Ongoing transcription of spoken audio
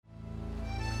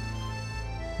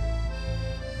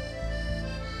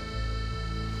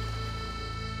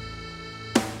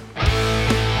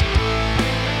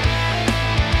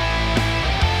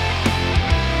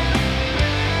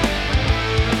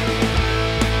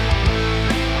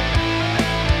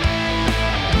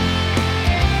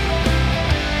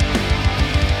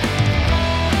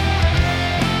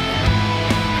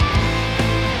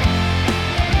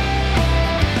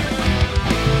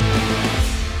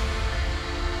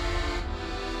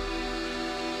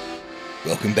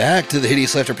Welcome back to the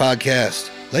Hideous Laughter Podcast.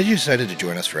 Glad you decided to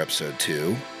join us for episode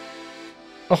 2.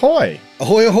 Ahoy!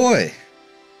 Ahoy, ahoy!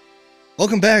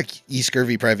 Welcome back, ye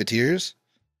scurvy privateers.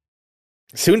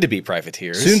 Soon-to-be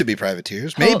privateers. Soon-to-be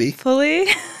privateers. Maybe. Hopefully.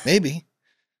 Maybe.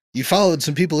 You followed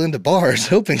some people into bars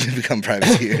hoping to become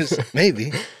privateers.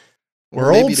 Maybe. Or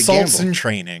We're maybe old to salts gamble. in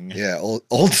training. Yeah, old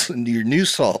your new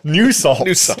salt. New salts.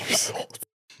 New salt.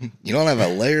 You don't have a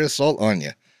layer of salt on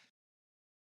you.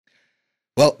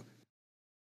 Well,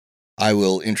 I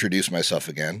will introduce myself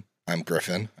again. I'm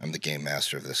Griffin. I'm the game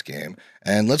master of this game.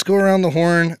 And let's go around the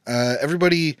horn.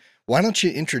 Everybody, why don't you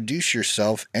introduce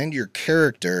yourself and your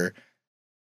character?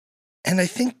 And I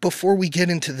think before we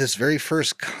get into this very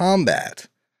first combat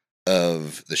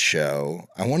of the show,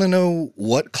 I want to know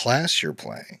what class you're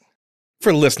playing.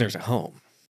 For listeners at home.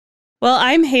 Well,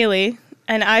 I'm Haley,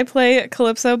 and I play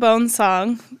Calypso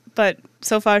Bonesong, but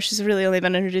so far she's really only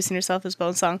been introducing herself as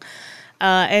Bonesong.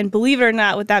 And believe it or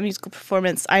not, with that musical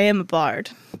performance, I am a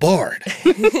bard. A bard.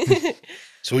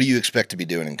 So what do you expect to be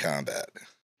doing in combat?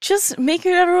 Just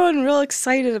making everyone real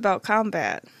excited about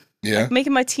combat. Yeah? Like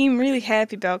making my team really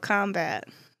happy about combat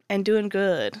and doing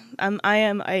good. I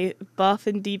am a buff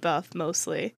and debuff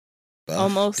mostly. Buff,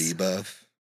 Almost. debuff,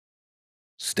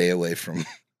 stay away from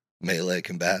melee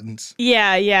combatants.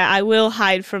 Yeah, I will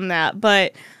hide from that,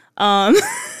 but all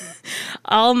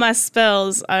my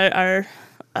spells are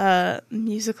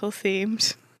musical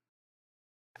themed.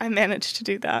 I managed to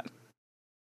do that.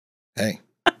 Hey,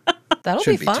 That'll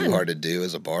shouldn't be be fun. too hard to do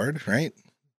as a bard, right?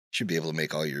 Should be able to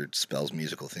make all your spells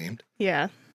musical themed. Yeah.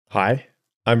 Hi,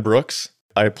 I'm Brooks.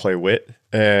 I play Wit,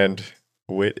 and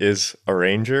Wit is a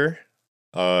ranger.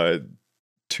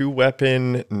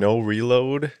 2-weapon, no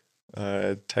reload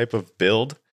type of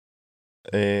build.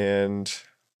 And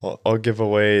I'll give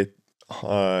away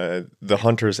the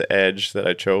Hunter's Edge that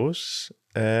I chose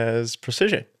as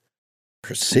precision.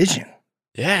 Precision.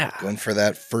 Yeah. Going for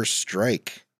that first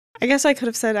strike. I guess I could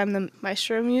have said I'm the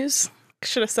Maestro Muse.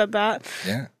 Should have said that.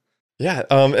 Yeah. Yeah,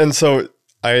 and so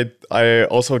I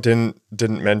also didn't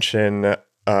mention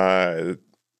the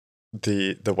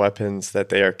weapons that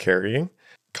they are carrying. A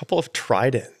couple of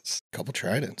tridents. Couple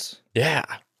tridents. Yeah,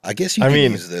 I guess you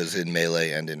can use those in melee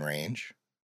and in range,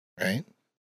 right?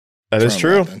 that is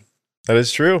Thrown true. weapon. That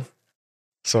is true.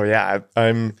 So yeah,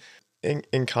 I'm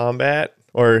in combat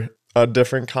or a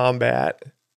different combat.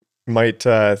 Might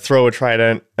throw a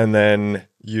trident and then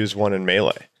use one in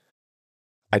melee.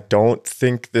 I don't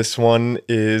think this one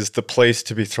is the place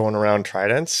to be throwing around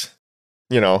tridents.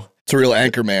 You know. It's a real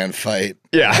Anchorman fight.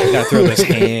 Yeah. Gotta throw those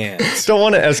hands. Don't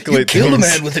want to escalate You killed a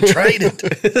things. man with a trident.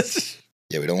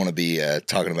 Yeah, we don't want to be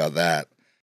talking about that.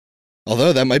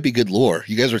 Although that might be good lore.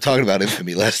 You guys were talking about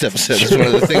infamy last episode. It's one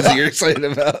of the things that you're excited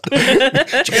about.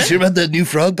 Did you guys hear about that new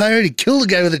frog pirate? He killed a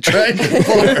guy with a trident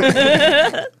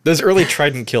before. Those early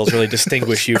trident kills really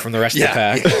distinguish you from the rest of the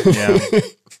pack. Yeah.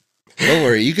 Don't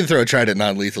worry, you can throw a trident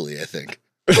non-lethally, I think.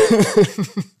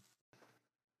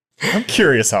 I'm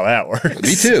curious how that works.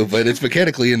 Me too, but it's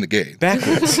mechanically in the game.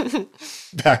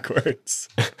 Backwards.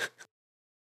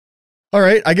 All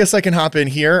right, I guess I can hop in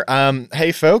here.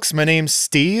 Hey, folks, my name's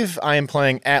Steve. I am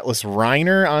playing Atlas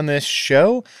Reiner on this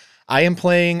show. I am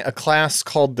playing a class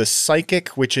called the Psychic,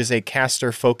 which is a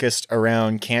caster focused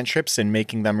around cantrips and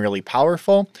making them really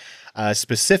powerful.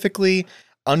 Specifically,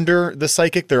 under the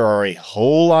Psychic, there are a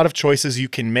whole lot of choices you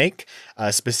can make.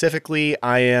 Specifically,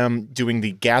 I am doing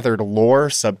the Gathered Lore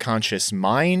Subconscious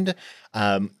Mind,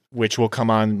 which will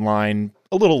come online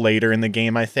a little later in the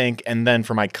game, I think. And then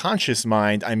for my Conscious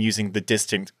Mind, I'm using the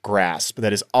Distant Grasp.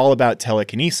 That is all about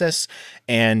telekinesis.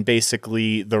 And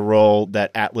basically, the role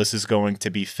that Atlas is going to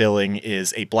be filling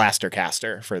is a blaster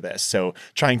caster for this. So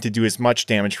trying to do as much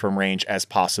damage from range as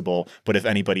possible. But if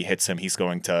anybody hits him, he's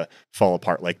going to fall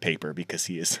apart like paper because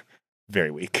he is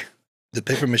very weak. The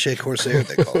paper mache corsair,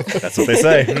 they call it. That's what they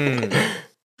say.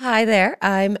 Hi there,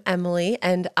 I'm Emily,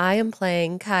 and I am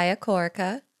playing Kaya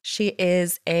Korka. She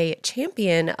is a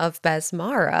champion of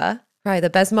Besmara. Probably the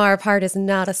Besmara part is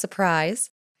not a surprise.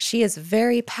 She is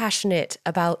very passionate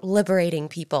about liberating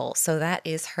people, so that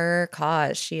is her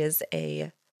cause. She is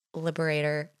a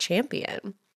liberator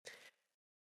champion.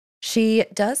 She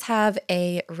does have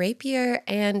a rapier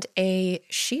and a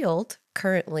shield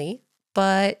currently,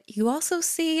 but you also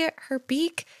see her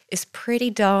beak is pretty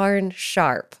darn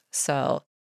sharp, so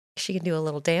she can do a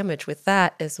little damage with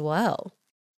that as well.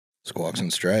 Squawks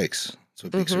and strikes. That's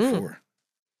what beaks are for.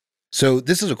 So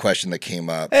this is a question that came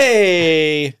up.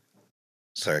 Hey.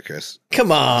 Sorry, Chris.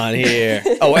 Come on here.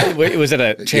 Oh, wait, was it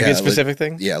a champion-specific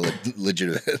thing? Yeah,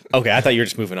 legitimate. Okay, I thought you were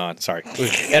just moving on. Sorry.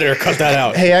 Editor, cut that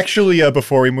out. Hey, actually,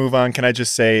 before we move on, can I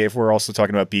just say, if we're also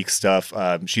talking about Beak stuff,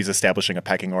 she's establishing a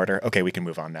pecking order. Okay, we can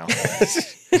move on now.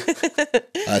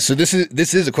 So this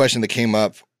is a question that came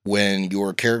up when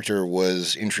your character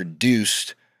was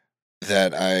introduced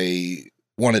that I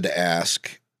wanted to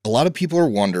ask. A lot of people are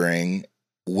wondering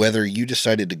whether you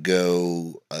decided to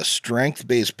go a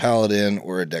strength-based paladin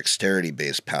or a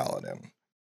dexterity-based paladin.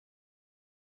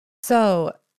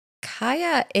 So,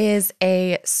 Kaya is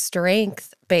a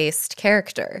strength-based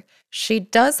character. She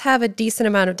does have a decent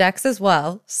amount of dex as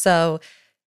well, so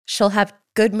she'll have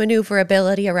good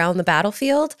maneuverability around the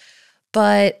battlefield,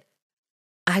 but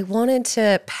I wanted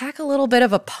to pack a little bit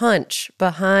of a punch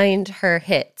behind her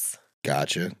hits.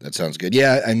 Gotcha. That sounds good.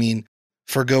 Yeah, I mean,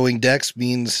 forgoing dex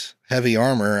means heavy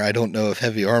armor. I don't know if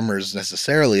heavy armor is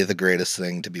necessarily the greatest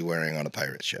thing to be wearing on a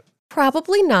pirate ship.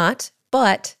 Probably not,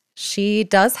 but she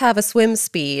does have a swim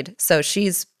speed, so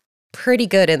she's pretty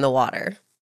good in the water.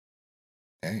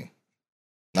 Hey,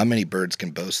 not many birds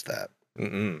can boast that.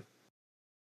 Mm-mm.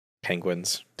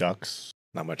 Penguins, Ducks.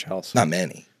 not much else. Not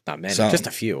many. Not many, Some. just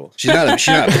a few. She's not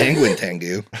a penguin,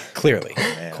 Tengu. Clearly.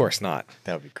 Man. Of course not.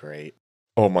 That would be great.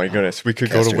 Oh my goodness, we could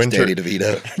go to Kester's winter. Danny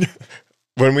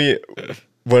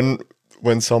DeVito.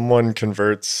 When someone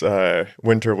converts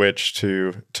Winter Witch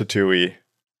to Tui,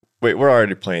 wait, we're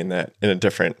already playing that in a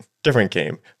different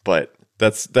game, but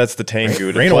that's the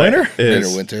Tengu. Rain or Winter? Rain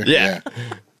or Winter. Yeah.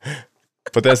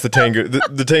 But that's the Tengu.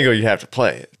 The Tengu you have to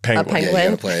play. Penguin. Yeah, you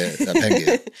gotta play it. A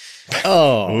penguin.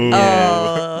 Oh,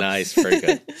 Oh. nice. Very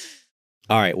good.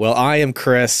 All right. Well, I am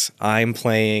Chris. I'm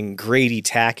playing Grady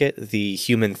Tackett, the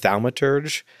human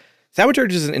thaumaturge.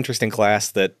 Thaumaturge is an interesting class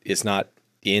that is not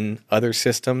in other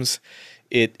systems.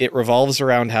 It revolves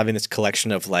around having this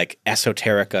collection of like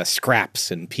esoterica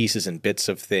scraps and pieces and bits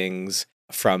of things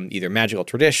from either magical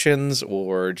traditions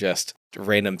or just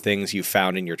random things you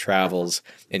found in your travels,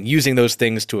 and using those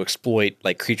things to exploit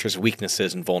like creatures'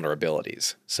 weaknesses and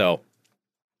vulnerabilities. So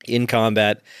in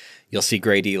combat, you'll see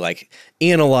Grady like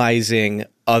analyzing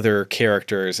other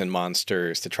characters and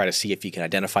monsters to try to see if you can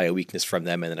identify a weakness from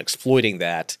them and then exploiting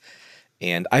that.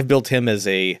 And I've built him as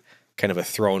a kind of a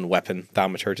thrown weapon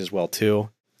thaumaturge as well too.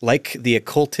 Like the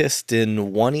occultist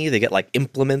in 1E, they get like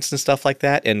implements and stuff like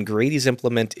that. And Grady's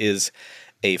implement is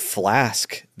a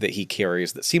flask that he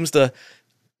carries that seems to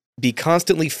be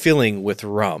constantly filling with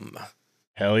rum.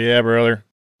 Hell yeah, brother.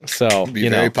 So, Be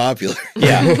very popular.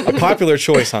 yeah, a popular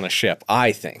choice on a ship,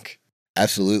 I think.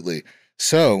 Absolutely.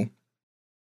 So,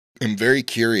 I'm very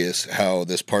curious how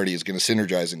this party is going to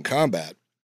synergize in combat.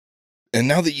 And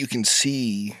now that you can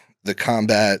see the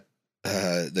combat,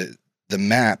 the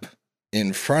map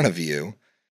in front of you,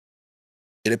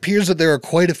 it appears that there are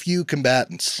quite a few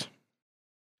combatants.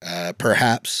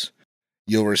 Perhaps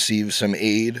you'll receive some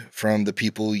aid from the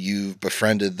people you've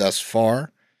befriended thus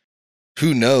far.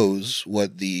 Who knows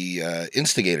what the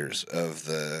instigators of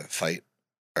the fight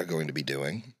are going to be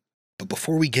doing. But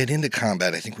before we get into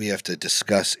combat, I think we have to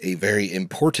discuss a very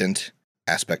important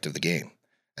aspect of the game,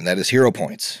 and that is hero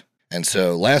points. And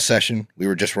so last session, we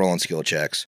were just rolling skill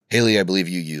checks. Haley, I believe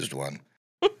you used one.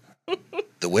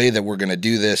 The way that we're going to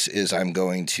do this is I'm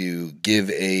going to give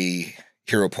a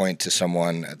hero point to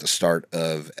someone at the start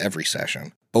of every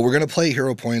session. But we're going to play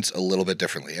hero points a little bit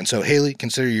differently. And so, Haley,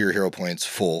 consider your hero points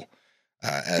full,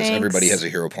 as Thanks. everybody has a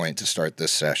hero point to start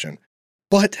this session.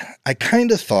 But I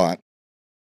kind of thought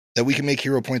that we can make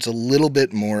hero points a little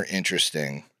bit more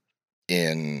interesting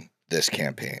in this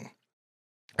campaign.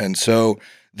 And so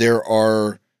there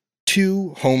are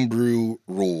 2 homebrew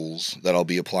rules that I'll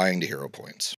be applying to hero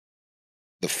points.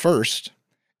 The first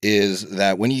is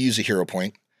that when you use a hero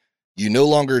point, you no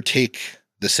longer take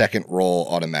the second roll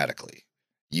automatically.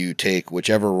 You take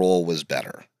whichever roll was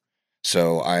better.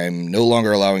 So I'm no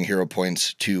longer allowing hero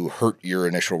points to hurt your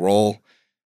initial roll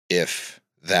if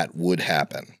that would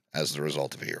happen as the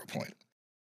result of a hero point.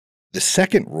 The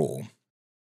second rule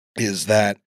is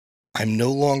that I'm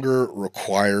no longer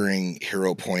requiring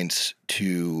hero points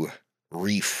to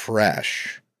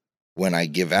refresh when I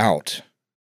give out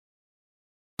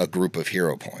a group of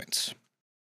hero points.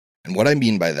 And what I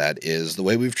mean by that is the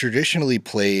way we've traditionally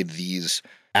played these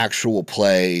actual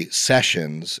play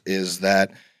sessions is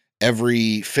that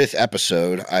every 5th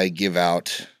episode, I give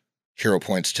out hero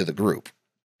points to the group.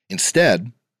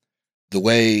 Instead, the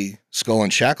way Skull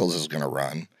and Shackles is going to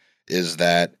run is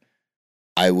that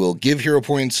I will give hero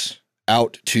points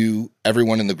out to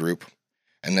everyone in the group,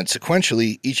 and then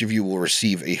sequentially, each of you will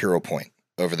receive a hero point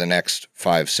over the next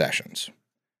 5 sessions.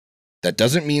 That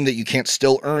doesn't mean that you can't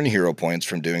still earn hero points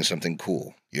from doing something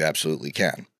cool. You absolutely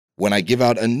can. When I give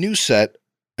out a new set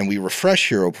and we refresh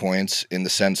hero points in the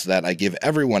sense that I give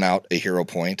everyone out a hero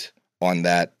point on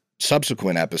that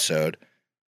subsequent episode,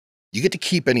 you get to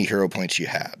keep any hero points you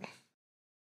had.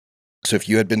 So if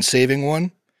you had been saving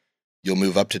one, you'll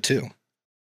move up to 2.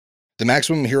 The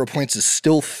maximum hero points is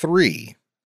still 3,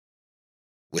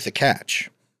 with a catch.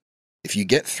 If you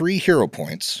get 3 hero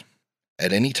points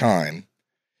at any time,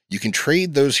 you can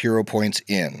trade those hero points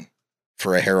in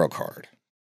for a hero card.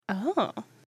 Oh.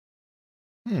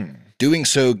 Doing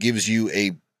so gives you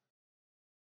a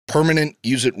permanent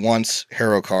use-it-once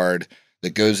hero card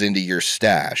that goes into your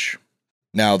stash.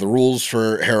 Now, the rules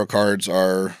for hero cards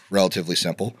are relatively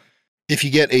simple. If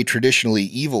you get a traditionally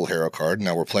evil hero card,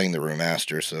 now we're playing the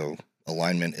remaster, so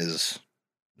alignment is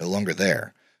no longer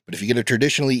there. But if you get a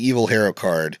traditionally evil hero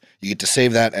card, you get to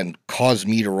save that and cause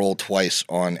me to roll twice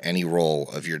on any roll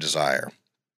of your desire.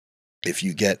 If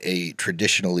you get a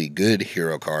traditionally good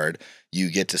hero card, you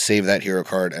get to save that hero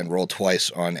card and roll twice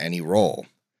on any roll.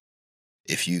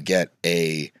 If you get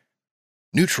a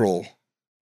neutral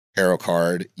hero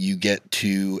card, you get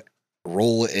to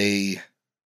roll a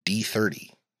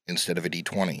D30 instead of a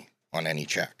D20 on any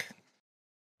check.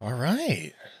 All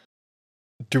right.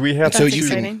 Do we have So That's you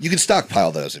exciting. can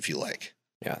stockpile those if you like.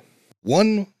 Yeah.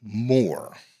 One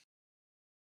more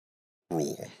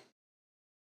rule.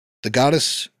 The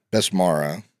goddess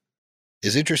Besmara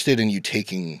is interested in you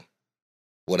taking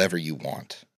whatever you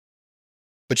want.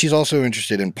 But she's also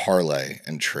interested in parlay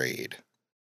and trade.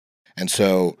 And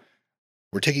so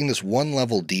we're taking this one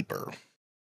level deeper.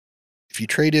 If you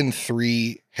trade in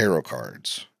 3 hero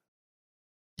cards,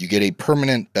 you get a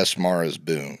permanent Besmara's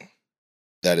boon.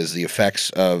 That is the effects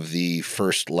of the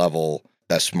first level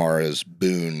Besmara's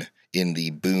boon in the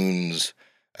boons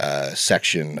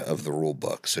section of the rule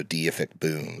book. So deific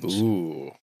boons.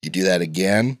 Ooh. You do that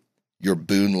again, your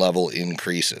boon level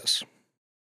increases.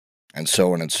 And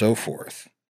so on and so forth.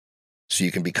 So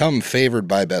you can become favored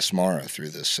by Besmara through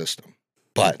this system.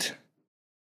 But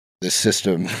this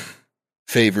system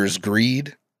favors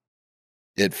greed,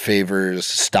 it favors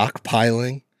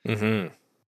stockpiling, Mm-hmm.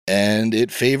 and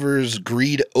it favors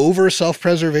greed over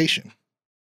self-preservation.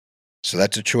 So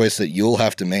that's a choice that you'll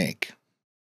have to make.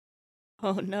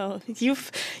 Oh no,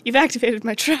 you've activated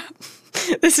my trap.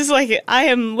 This is like, I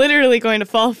am literally going to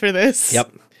fall for this.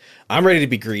 Yep. I'm ready to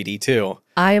be greedy too.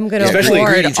 I am going to Especially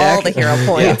award greedy all tech. the hero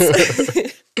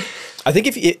points. I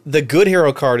think the good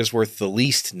hero card is worth the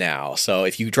least now. So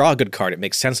if you draw a good card, it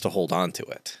makes sense to hold on to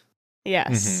it.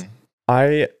 Yes.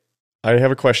 I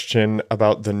have a question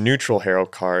about the neutral hero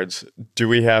cards. Do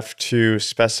we have to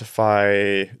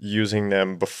specify using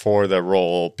them before the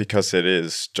roll because it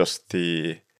is just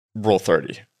the roll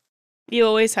 30? You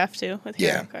always have to with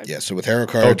hero Yeah, cards. yeah. So with hero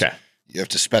cards, Okay. you have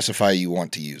to specify you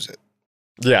want to use it.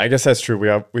 Yeah, I guess that's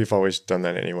true. We've always done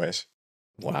that anyways.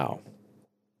 Wow.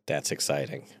 That's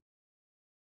exciting.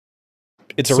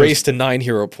 It's a So- race to 9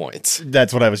 hero points.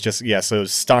 That's what I was just, so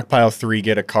stockpile 3,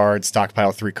 get a card,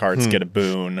 stockpile 3 cards, get a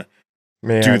boon.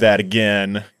 Man, Do that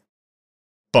again.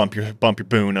 Bump your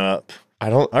boon up. I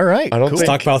don't. All right. I don't cool. think-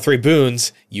 Stockpile 3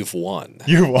 boons, you've won.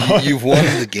 You won. You've won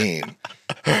the game.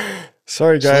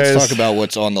 Sorry, So guys. let's talk about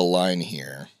what's on the line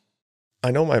here.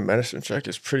 I know my medicine check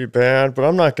is pretty bad, but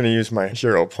I'm not going to use my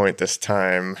hero point this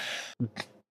time.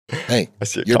 Hey, I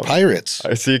see it you're coming. pirates.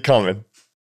 I see it coming.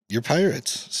 You're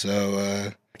pirates.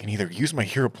 So I can either use my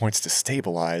hero points to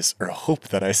stabilize or hope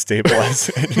that I stabilize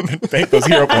and bank those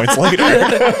hero points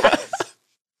later.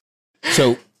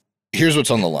 So here's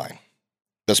what's on the line.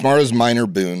 Besmara's minor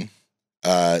boon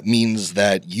means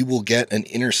that you will get an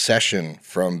intercession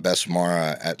from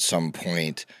Besmara at some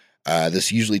point.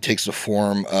 This usually takes the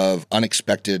form of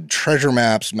unexpected treasure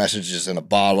maps, messages in a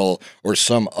bottle, or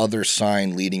some other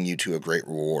sign leading you to a great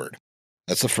reward.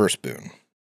 That's the first boon.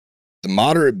 The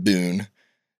moderate boon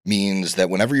means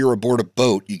that whenever you're aboard a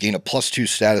boat, you gain a +2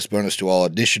 status bonus to all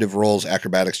initiative rolls,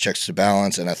 acrobatics checks to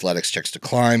balance, and athletics checks to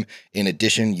climb. In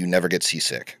addition, you never get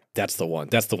seasick. That's the one.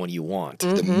 That's the one you want.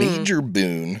 The major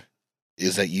boon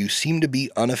is that you seem to be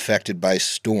unaffected by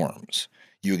storms.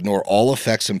 You ignore all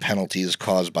effects and penalties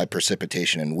caused by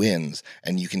precipitation and winds,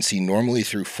 and you can see normally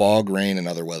through fog, rain, and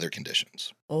other weather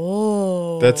conditions.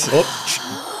 Oh.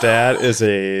 That is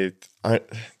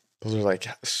those are like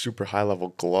super high level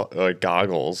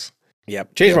goggles.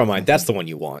 Yep. Change my mind. That's the one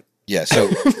you want. Yeah, so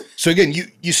again,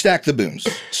 you stack the boons.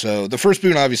 So the first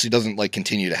boon obviously doesn't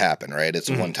continue to happen, right? It's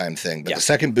a one-time thing. But Yeah. the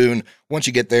second boon, once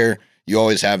you get there, you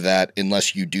always have that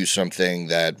unless you do something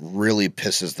that really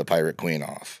pisses the pirate queen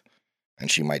off. And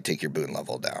she might take your boon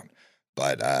level down.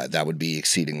 But that would be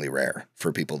exceedingly rare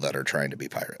for people that are trying to be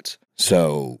pirates.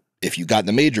 So if you got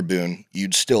the major boon,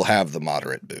 you'd still have the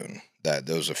moderate boon. That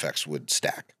those effects would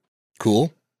stack.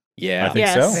 Cool? Yeah. I think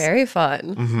Yes. so. Very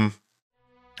fun. Mm-hmm.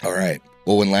 All right.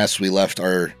 Well, when last we left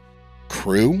our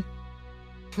crew,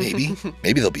 maybe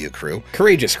there'll be a crew.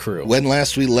 Courageous crew. When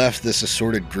last we left this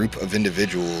assorted group of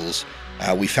individuals,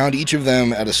 we found each of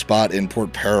them at a spot in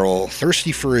Port Peril,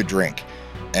 thirsty for a drink,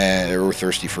 or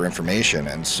thirsty for information.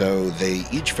 And so they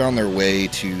each found their way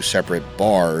to separate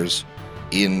bars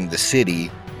in the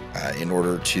city in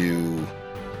order to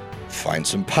find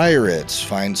some pirates,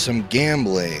 find some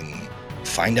gambling,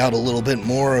 find out a little bit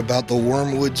more about the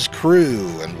Wormwood's crew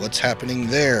and what's happening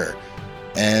there.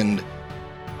 And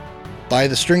by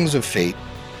the strings of fate,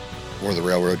 or the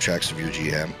railroad tracks of your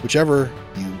GM, whichever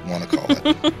you want to call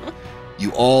it,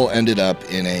 you all ended up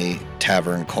in a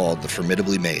tavern called the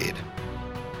Formidably Made,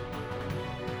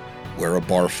 where a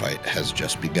bar fight has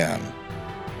just begun.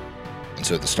 And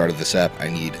so at the start of this app, I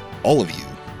need all of you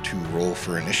to roll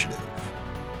for initiative.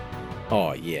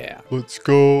 Oh, yeah. Let's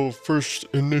go. First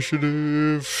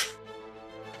initiative.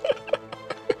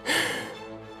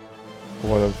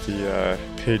 One of the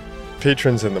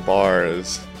patrons in the bar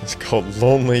is called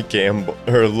Lonely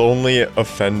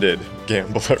Offended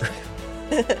Gambler.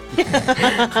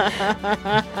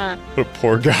 What a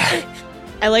poor guy.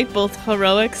 I like both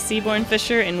heroic seaborn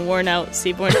fisher and worn out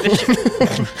seaborn fisher.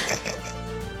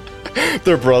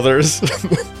 They're brothers.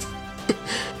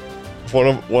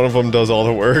 One of them does all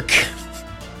the work.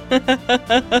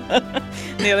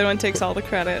 The other one takes all the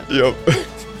credit. Yep.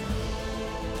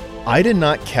 I did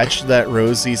not catch that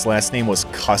Rosie's last name was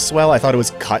Cusswell. I thought it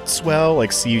was Cutswell,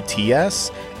 like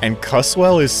C-U-T-S. And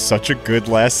Cusswell is such a good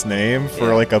last name for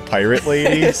Yeah. like a pirate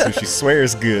lady, so she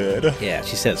swears good. Yeah,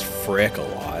 she says frick a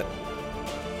lot.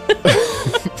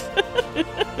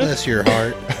 Bless your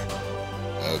heart.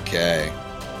 Okay.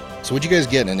 So what'd you guys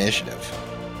get in initiative?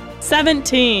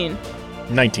 17.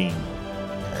 19.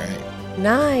 All right.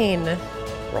 9.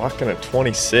 Rocking a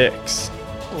 26.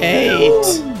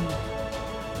 8.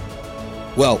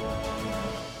 Well,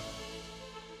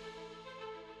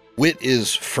 Wit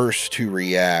is first to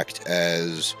react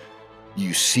as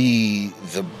you see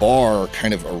the bar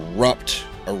kind of erupt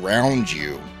around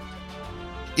you.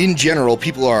 In general,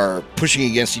 people are pushing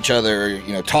against each other,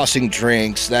 tossing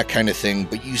drinks, that kind of thing,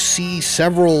 but you see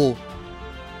several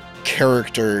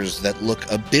characters that look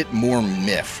a bit more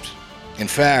miffed. In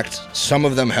fact, some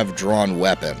of them have drawn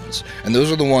weapons, and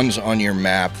those are the ones on your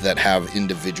map that have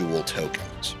individual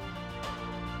tokens.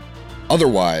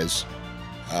 Otherwise,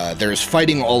 there's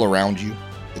fighting all around you.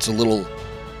 It's a little,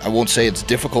 I won't say it's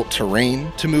difficult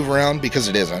terrain to move around because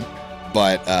it isn't,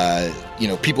 but,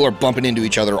 people are bumping into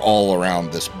each other all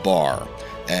around this bar.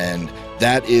 And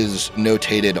that is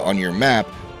notated on your map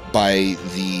by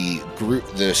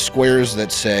the squares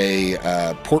that say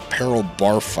Port Peril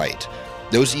Bar Fight.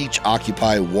 Those each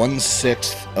occupy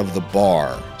 1/6 of the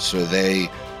bar. So they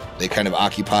kind of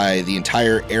occupy the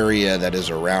entire area that is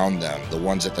around them. The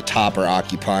ones at the top are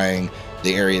occupying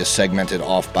the area segmented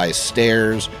off by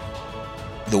stairs.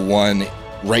 The one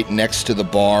right next to the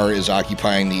bar is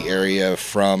occupying the area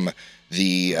from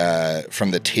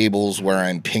the tables where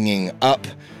I'm pinging up,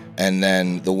 and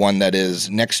then the one that is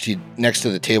next to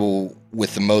the table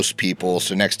with the most people,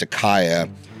 so next to Kaya,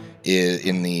 is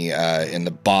in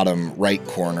the bottom right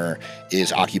corner,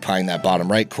 is occupying that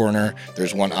bottom right corner.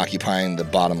 There's one occupying the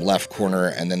bottom left corner,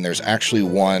 and then there's actually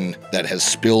one that has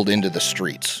spilled into the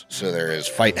streets. So there is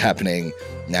fight happening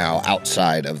now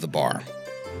outside of the bar.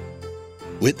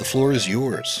 Wit, the floor is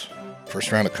yours.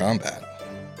 First round of combat.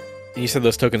 You said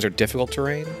those tokens are difficult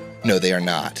terrain? No, they are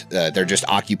not. They're just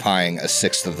occupying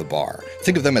 1/6 of the bar.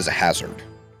 Think of them as a hazard.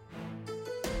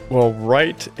 Well,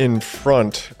 right in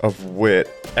front of Wit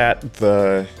at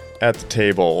the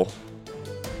table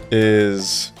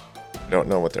is, I don't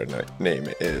know what their name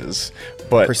is,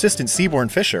 but Persistent Seaborn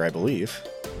Fisher, I believe.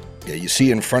 Yeah, you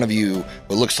see in front of you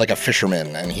what looks like a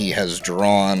fisherman, and he has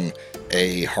drawn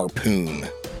a harpoon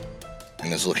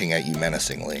and is looking at you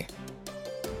menacingly.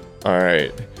 all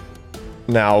right.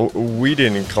 Now, we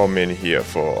didn't come in here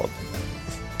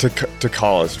to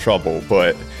cause trouble,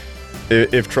 but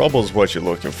if trouble's what you're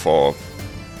looking for,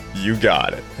 you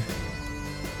got it.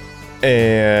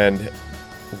 And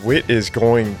Wit is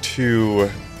going to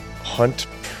hunt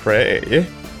prey.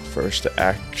 First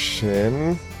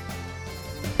action.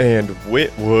 And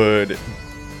Wit would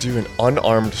do an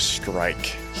unarmed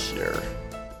strike here.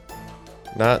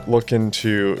 Not looking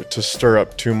to stir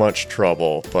up too much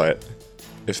trouble, but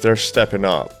if they're stepping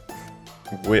up,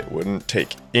 Wit wouldn't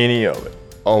take any of it.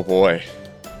 Oh boy.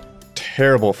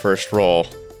 Terrible first roll.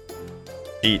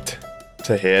 8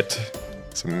 to hit.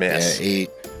 It's a miss. Yeah, 8.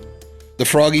 The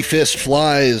froggy fist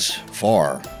flies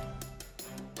far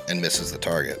and misses the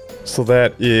target. So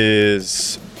that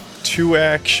is 2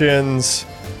 actions,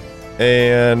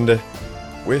 and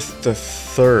with the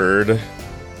third,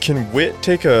 can Wit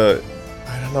take a,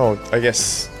 I don't know, I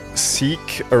guess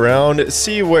seek around,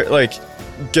 see where, like,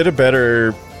 get a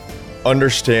better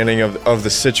understanding of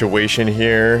the situation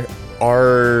here?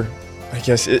 I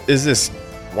guess, is this,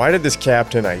 why did this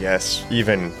captain, I guess,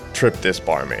 even trip this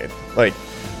barmaid? Like,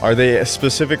 are they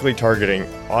specifically targeting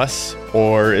us,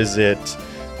 or is it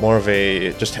more of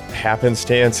a just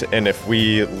happenstance, and if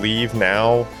we leave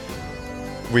now,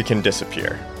 we can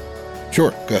disappear?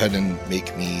 Sure, go ahead and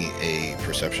make me a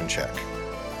perception check.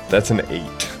 That's an 8.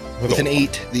 With an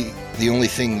 8, the only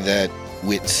thing that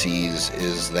Wit sees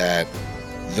is that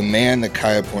the man that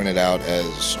Kaya pointed out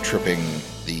as tripping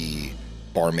the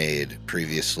barmaid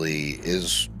previously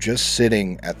is just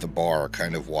sitting at the bar,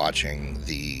 kind of watching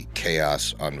the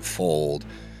chaos unfold.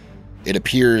 It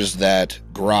appears that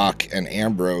Grok and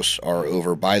Ambrose are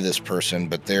over by this person,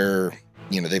 but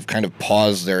they've kind of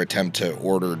paused their attempt to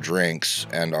order drinks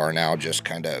and are now just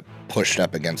kind of pushed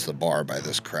up against the bar by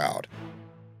this crowd.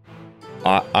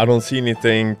 I don't see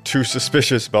anything too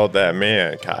suspicious about that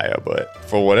man, Kaya, but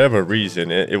for whatever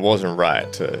reason, it wasn't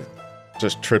right to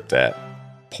just trip that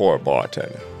poor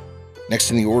bartender. Next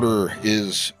in the order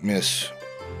is Miss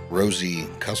Rosie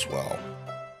Cuswell,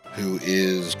 who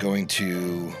is going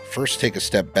to first take a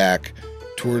step back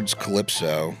towards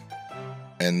Calypso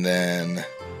and then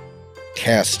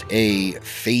cast a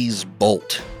phase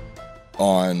bolt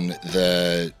on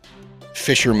the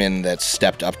fisherman that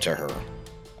stepped up to her,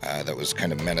 that was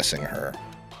kind of menacing her.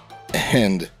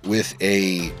 And with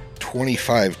a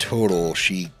 25 total,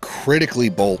 she critically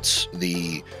bolts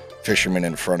the fisherman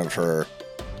in front of her.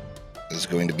 There's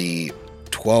going to be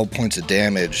 12 points of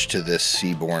damage to this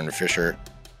seaborne fisher.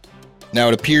 Now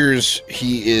it appears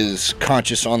he is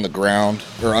conscious on the ground,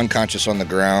 or unconscious on the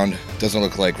ground. Doesn't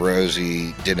look like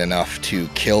Rosie did enough to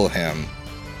kill him,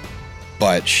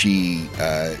 but she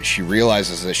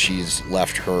realizes that she's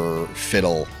left her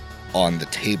fiddle on the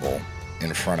table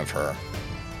in front of her.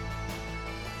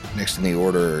 Next in the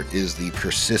order is the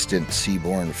persistent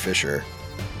seaborne fisher,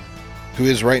 who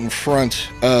is right in front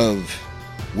of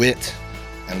Wit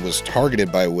and was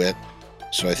targeted by Wit,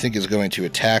 so I think is going to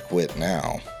attack Wit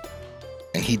now.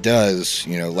 And he does,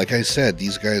 like I said,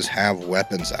 these guys have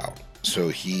weapons out. So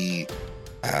he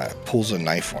pulls a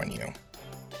knife on you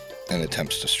and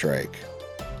attempts to strike.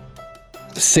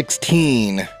 The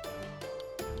 16, I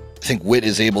think Wit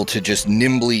is able to just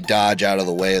nimbly dodge out of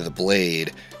the way of the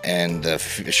blade, and the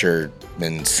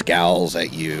fisherman scowls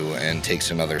at you and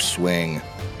takes another swing.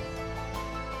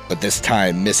 But this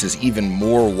time misses even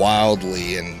more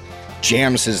wildly and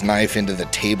jams his knife into the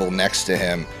table next to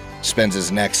him. Spends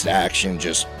his next action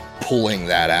just pulling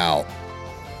that out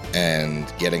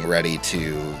and getting ready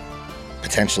to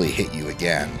potentially hit you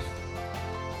again.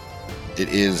 It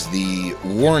is the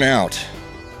worn out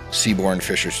seaborne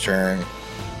fisher's turn,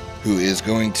 who is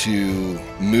going to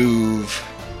move.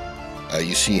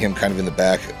 You see him kind of in the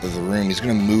back of the room. He's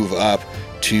going to move up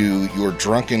to your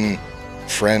drunken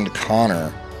friend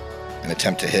Connor and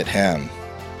attempt to hit him.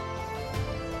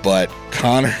 But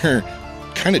Connor,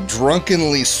 kind of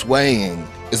drunkenly swaying,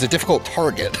 is a difficult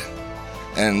target.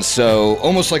 And so,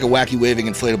 almost like a wacky waving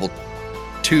inflatable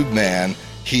tube man,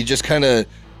 he just kind of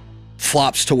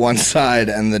flops to one side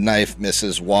and the knife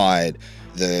misses wide.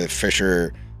 The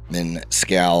fisherman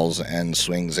scowls and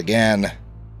swings again,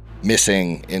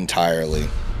 missing entirely.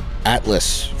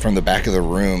 Atlas, from the back of the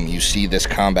room, you see this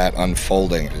combat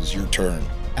unfolding. It is your turn.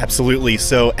 Absolutely.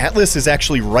 So Atlas is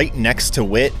actually right next to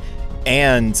Wit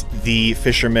and the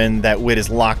fisherman that Wit is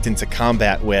locked into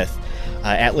combat with.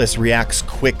 Atlas reacts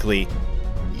quickly.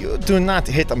 "You do not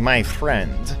hit my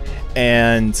friend,"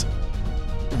 and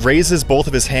raises both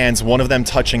of his hands, one of them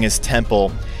touching his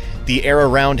temple. The air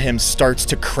around him starts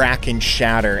to crack and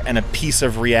shatter, and a piece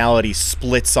of reality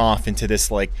splits off into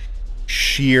this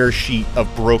sheer sheet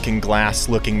of broken glass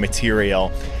looking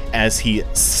material as he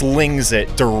slings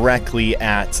it directly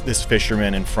at this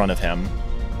fisherman in front of him.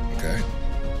 Okay.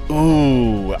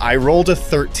 Ooh, I rolled a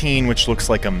 13, which looks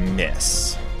like a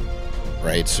miss.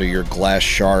 Right, so your glass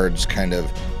shards kind of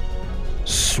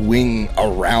swing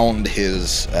around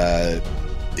his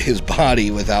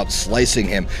body without slicing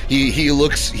him. He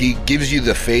gives you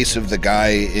the face of the guy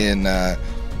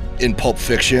in Pulp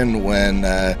Fiction when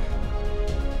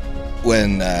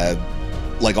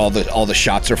all the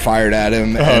shots are fired at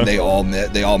him and they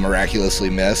all miraculously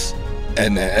miss,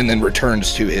 and then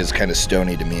returns to his kind of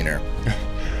stony demeanor.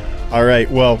 All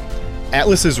right, well,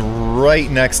 Atlas is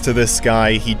right next to this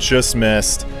guy. He just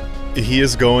missed. He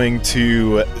is going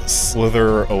to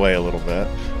slither away a little bit.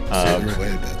 Slither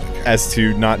away a bit, okay. As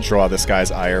to not draw this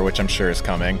guy's ire, which I'm sure is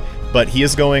coming. But he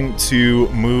is going to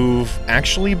move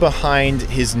actually behind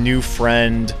his new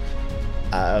friend.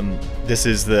 This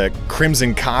is the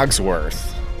Crimson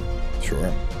Cogsworth.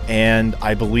 Sure. And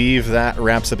I believe that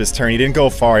wraps up his turn. He didn't go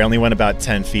far. He only went about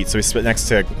 10 feet. So he's next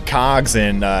to Cogs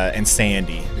and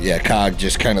Sandy. Yeah, Cog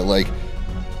just kind of like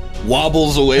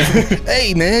wobbles away.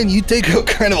 Hey, man, you take up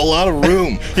kind of a lot of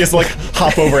room. He has to like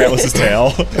hop over Atlas's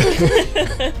tail.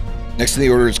 Next in the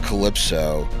order is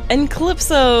Calypso. And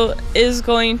Calypso is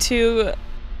going to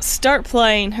start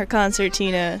playing her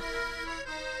concertina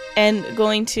and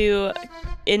going to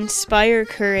inspire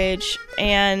courage.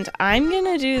 And I'm going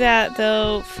to do that,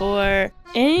 though, for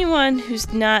anyone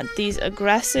who's not these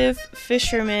aggressive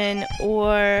fishermen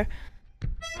or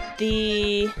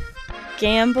the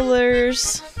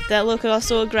gamblers that look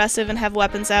also aggressive and have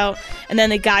weapons out, and then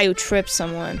the guy who trips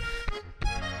someone.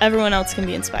 Everyone else can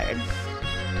be inspired.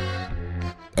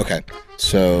 Okay,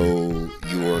 so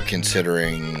you're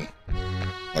considering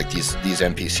like these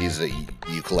NPCs that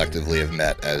you collectively have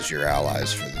met as your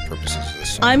allies for the purposes of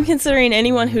this song. I'm considering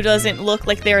anyone who doesn't look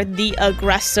like they're the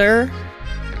aggressor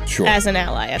Sure. as an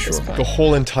ally at this Sure. point. The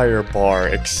whole entire bar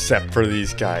except for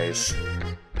these guys.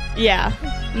 Yeah,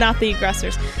 not the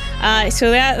aggressors.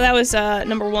 So that was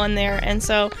number one there, and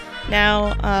so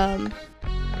now,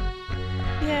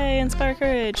 yay, inspire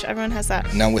courage. Everyone has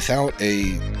that. Now, without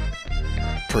a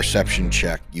perception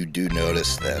check, you do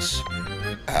notice this.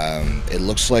 It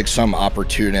looks like some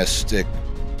opportunistic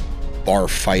bar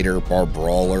fighter, bar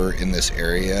brawler in this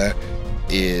area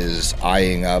is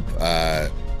eyeing up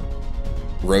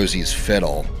Rosie's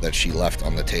fiddle that she left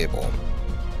on the table.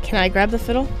 Can I grab the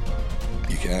fiddle?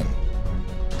 You can.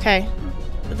 Okay,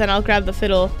 then I'll grab the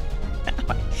fiddle.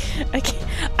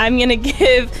 I'm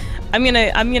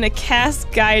gonna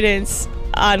cast guidance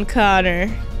on Connor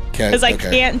because I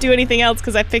can't do anything else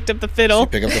because I picked up the So fiddle. you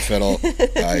pick up the fiddle.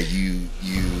 You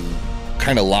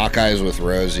kind of lock eyes with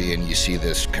Rosie, and you see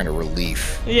this kind of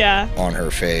relief Yeah. on her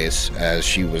face as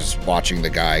she was watching the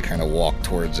guy kind of walk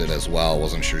towards it as well.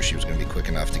 Wasn't sure she was going to be quick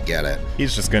enough to get it.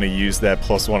 He's just going to use that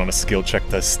 +1 on a skill check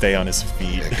to stay on his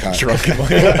feet. Yeah,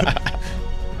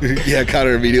 drunkenly. Yeah,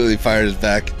 Connor immediately fires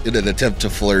back in an attempt to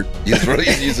flirt.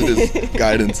 He's using his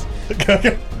guidance.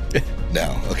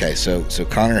 No. Okay, so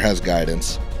Connor has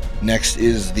guidance. Next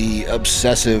is the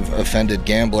obsessive offended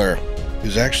gambler,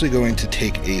 who's actually going to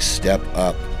take a step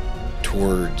up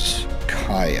towards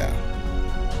Kaya.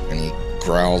 And he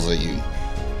growls at you.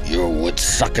 You're what's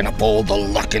sucking up all the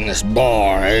luck in this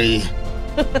bar, eh?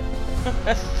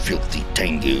 Filthy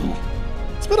Tengu.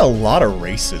 There's been a lot of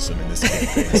racism in this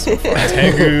campaign so far.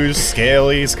 Tengus,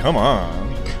 Scalies, come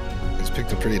on. He's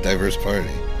picked a pretty diverse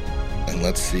party. And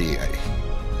let's see.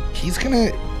 He's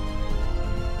gonna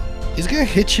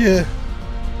hit you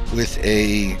with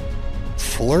a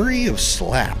flurry of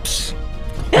slaps.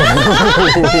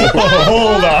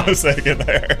 Hold on a second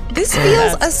there. This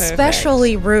feels That's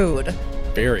especially rude.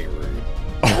 Very rude.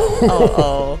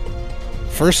 Oh.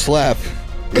 First slap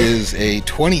is a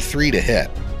 23 to hit.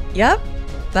 Yep,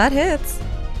 that hits.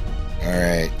 All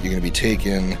right, you're gonna be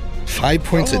taking 5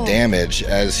 points of damage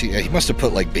as he must have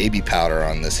put like baby powder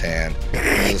on this hand.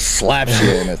 He just slaps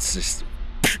you, and it's just.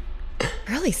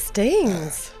 Really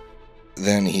stings.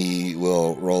 Then he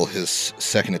will roll his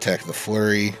second attack, the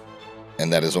flurry,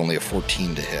 and that is only a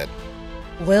 14 to hit.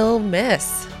 Will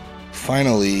miss.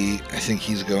 Finally, I think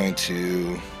he's going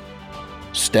to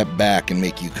step back and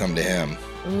make you come to him.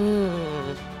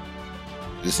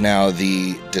 It is now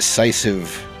the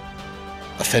decisive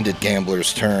offended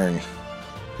gambler's turn,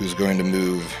 who's going to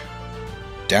move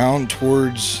down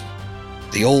towards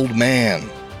the old man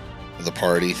of the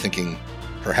party, thinking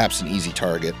perhaps an easy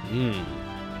target.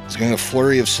 He's going to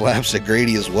flurry of slaps at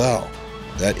Grady as well.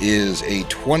 That is a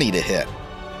 20 to hit.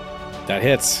 That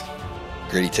hits.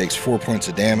 Grady takes 4 points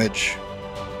of damage,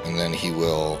 and then he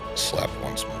will slap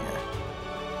once more.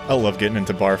 I love getting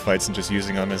into bar fights and just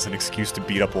using them as an excuse to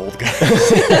beat up old guys. I'm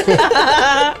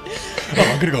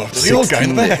gonna go after the old guy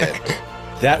in the 16 to back. hit.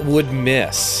 That would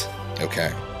miss.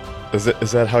 Okay. Is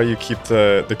that how you keep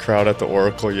the crowd at the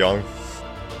Oracle young?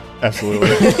 Absolutely.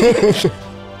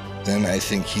 Then I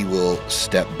think he will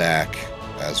step back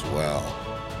as well.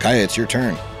 Kaya, it's your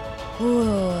turn.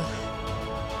 Ooh.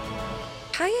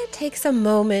 Kaya takes a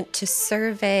moment to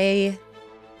survey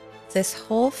this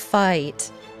whole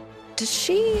fight. Does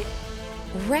she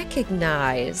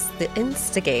recognize the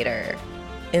instigator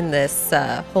in this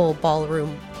whole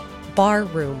barroom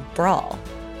brawl?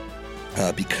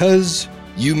 Because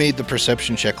you made the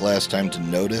perception check last time to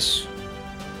notice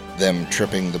them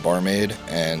tripping the barmaid,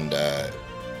 and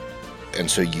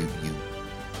so you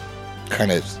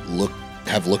kind of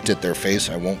have looked at their face.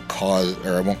 I won't cause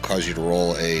you to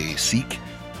roll a seek.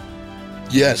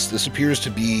 Yes, this appears to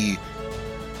be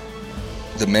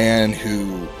the man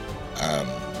who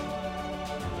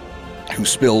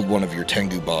spilled one of your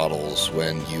Tengu bottles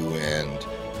when you and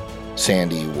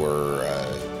Sandy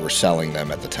were selling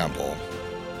them at the temple.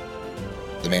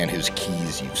 The man whose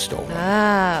keys you've stolen.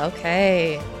 Ah,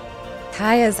 okay.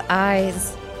 Kaya's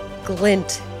eyes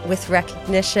glint with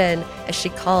recognition as she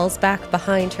calls back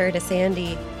behind her to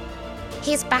Sandy.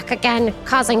 He's back again,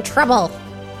 causing trouble.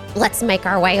 Let's make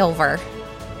our way over.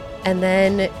 And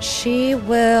then she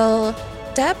will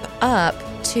step up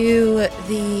to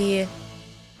the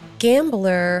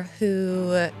gambler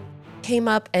who came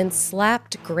up and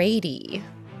slapped Grady.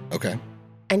 Okay.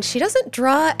 And she doesn't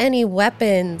draw any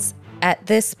weapons at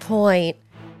this point,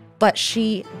 but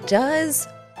she does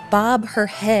bob her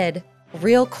head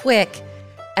real quick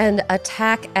and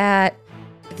attack at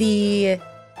the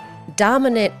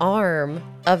dominant arm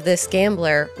of this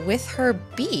gambler with her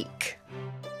beak.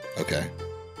 Okay.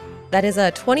 That is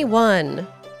a 21.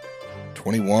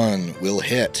 21 will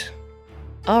hit.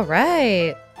 All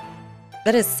right.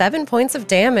 That is 7 points of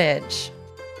damage.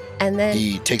 And then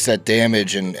He takes that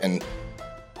damage and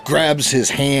grabs his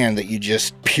hand that you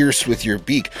just pierce with your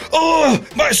beak. Oh,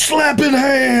 my slapping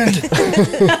hand!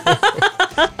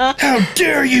 How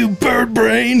dare you, bird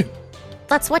brain!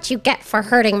 That's what you get for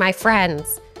hurting my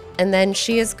friends. and then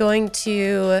she is going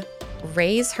to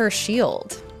raise her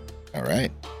shield. All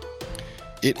right.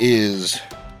 It is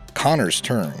Connor's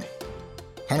turn.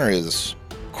 Connor is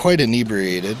quite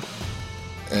inebriated,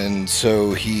 and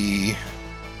so he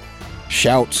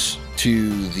shouts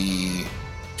to the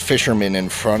fisherman in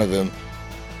front of him,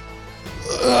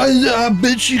 I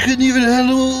bet you couldn't even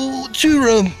handle 2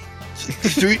 rum.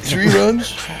 3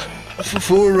 rums?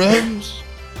 4 rums?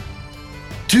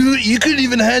 2, you couldn't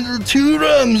even handle 2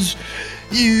 rums,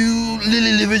 you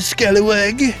lily-livered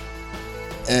scallywag.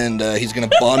 And he's gonna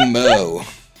bon mot.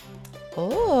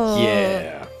 Oh.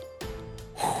 Yeah.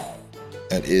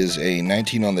 That is a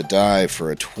 19 on the die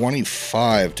for a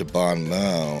 25 to bon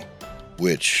mot,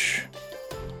 which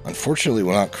unfortunately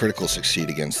will not critical succeed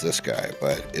against this guy,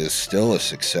 but is still a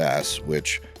success,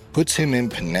 which puts him in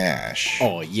panache.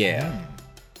 Oh, yeah.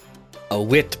 A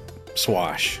wit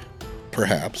swash.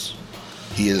 Perhaps.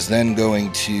 He is then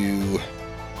going to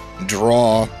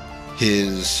draw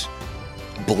his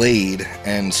blade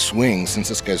and swing, since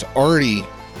this guy's already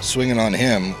swinging on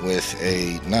him with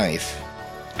a knife.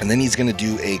 And then he's going to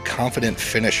do a confident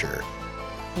finisher.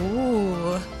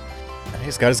 Ooh.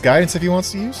 He's got his guidance if he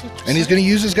wants to use it. And he's going to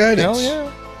use his guidance. Hell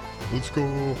yeah. Let's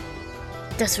go.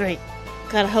 That's right.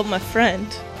 Gotta help my friend.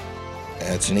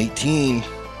 That's an 18,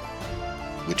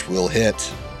 which will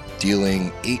hit,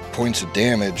 dealing 8 points of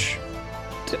damage.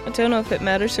 I don't know if it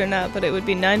matters or not, but it would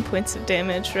be 9 points of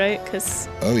damage, right? Because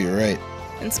Oh, you're right.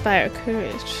 inspire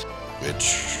courage.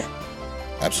 Which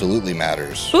absolutely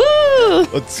matters. Woo!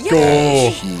 Let's And go.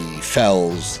 he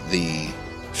fells the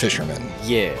fisherman.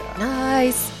 Yeah.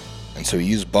 Nice. And so he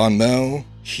used bon mot,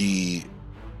 he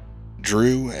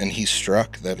drew, and he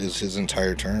struck. That is his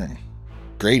entire turn.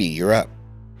 Grady, you're up.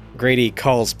 Grady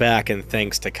calls back and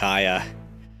thanks to Kaya.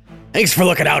 Thanks for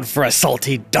looking out for a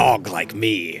salty dog like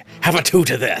me. Have a 2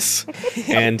 to this.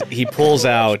 And he pulls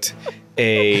out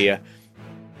a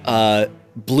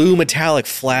blue metallic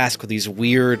flask with these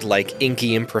weird, like,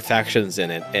 inky imperfections in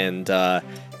it and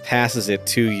passes it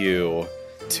to you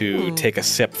to take a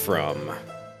sip from.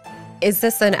 Is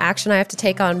this an action I have to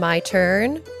take on my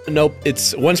turn? Nope,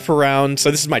 it's once per round.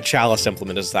 So this is my chalice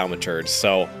implement as thaumaturge.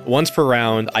 So once per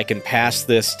round, I can pass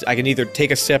this. I can either take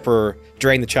a sip or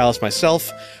drain the chalice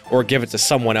myself, or give it to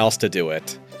someone else to do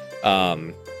it.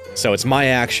 So it's my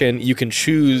action. You can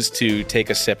choose to take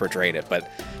a sip or drain it, but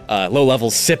low-level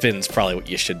sipping's probably what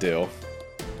you should do.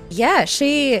 Yeah,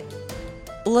 she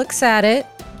looks at it,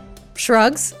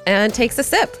 shrugs, and takes a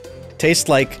sip. Tastes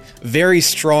like very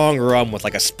strong rum with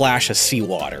like a splash of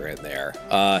seawater in there.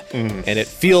 And it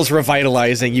feels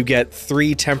revitalizing. You get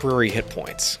 3 temporary hit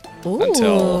points Ooh.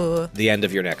 until the end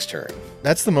of your next turn.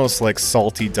 That's the most like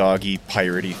salty doggy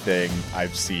piratey thing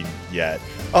I've seen yet.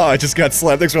 Oh, I just got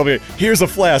slapped. Thanks for helping me. Here's a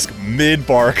flask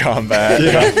mid-bar combat.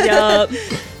 Yup.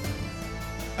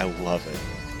 I love it.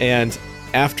 And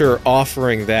after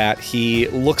offering that, he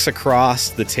looks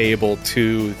across the table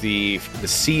to the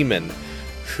seaman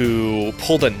who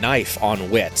pulled a knife on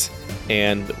Wit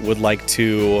and would like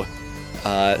to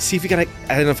see if he can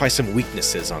identify some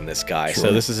weaknesses on this guy. Sure.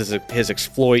 So this is his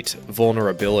exploit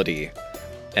vulnerability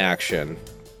action.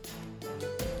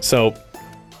 So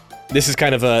This is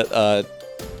kind of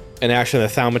an action the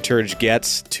Thaumaturge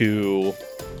gets to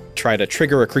try to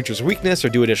trigger a creature's weakness or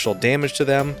do additional damage to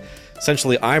them.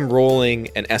 Essentially, I'm rolling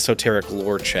an esoteric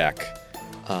lore check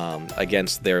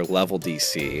against their level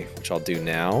DC, which I'll do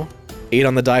now. 8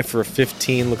 on the die for a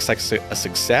 15 looks like a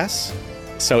success.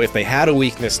 So if they had a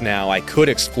weakness now, I could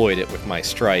exploit it with my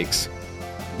strikes.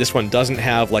 This one doesn't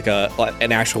have like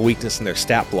an actual weakness in their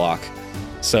stat block.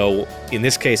 So in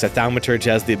this case, a Thaumaturge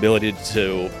has the ability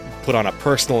to put on a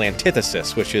personal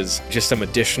antithesis, which is just some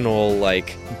additional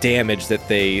like damage that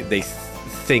they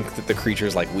think that the creature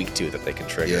is like weak to that they can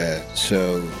trigger. Yeah.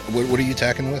 So what are you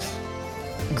attacking with?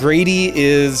 Grady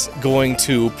is going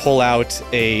to pull out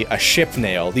a ship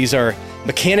nail. These are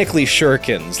mechanically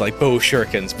shurikens, like bow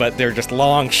shurikens, but they're just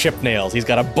long ship nails. He's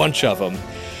got a bunch of them.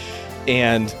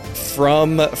 And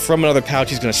from another pouch,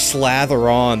 he's going to slather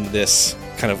on this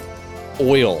kind of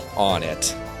oil on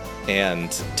it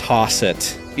and toss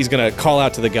it. He's going to call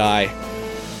out to the guy,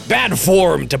 "Bad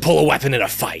form to pull a weapon in a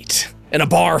fight. In a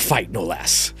bar fight, no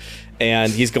less."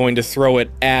 And he's going to throw it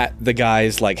at the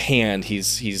guy's like hand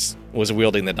he's was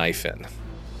wielding the knife in.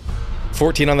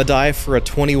 14 on the die for a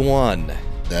 21.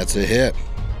 That's a hit.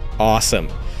 Awesome.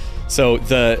 So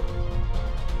the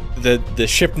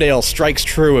ship nail strikes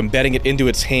true, embedding it into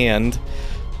its hand,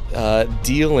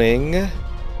 dealing a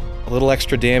little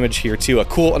extra damage here too.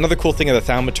 Another cool thing of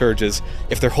the Thaumaturge is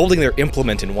if they're holding their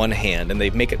implement in one hand and they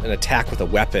make it an attack with a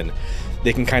weapon,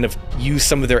 they can kind of use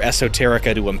some of their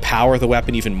esoterica to empower the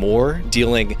weapon even more,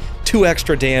 dealing 2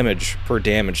 extra damage per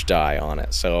damage die on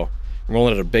it. So I'm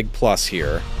rolling at a big plus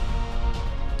here.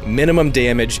 Minimum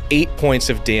damage, 8 points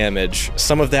of damage.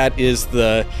 Some of that is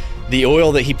the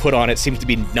oil that he put on it seems to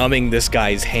be numbing this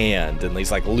guy's hand, and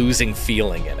he's like losing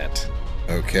feeling in it.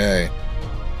 Okay.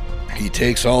 He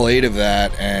takes all 8 of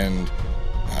that, and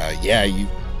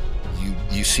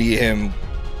you see him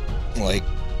like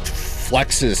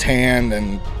flex his hand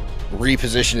and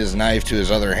reposition his knife to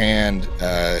his other hand.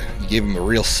 You gave him a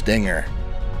real stinger.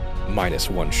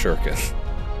 -1 shuriken.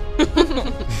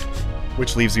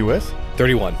 Which leaves you with?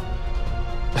 31.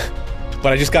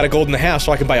 But I just got a gold and a half,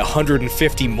 so I can buy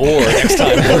 150 more next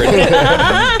time we're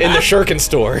in the shuriken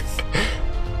store.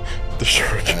 The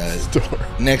shuriken store.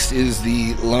 Next is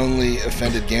the lonely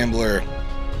offended gambler,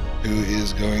 who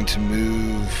is going to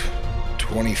move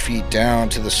 20 feet down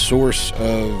to the source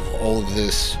of all of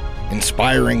this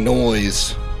inspiring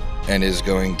noise and is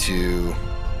going to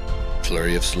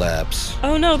flurry of slaps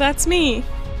Oh no, that's me.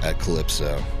 at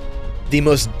Calypso. The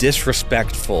most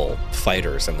disrespectful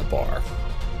fighters in the bar.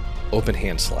 Open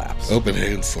hand slaps. Open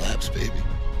hand slaps, baby.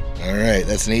 All right,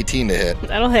 that's an 18 to hit,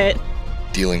 That'll hit.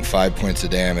 dealing 5 points of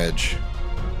damage.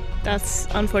 That's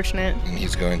unfortunate. And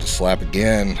he's going to slap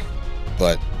again,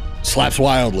 but slaps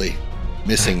wildly,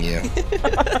 missing you.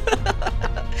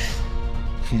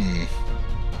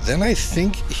 Then I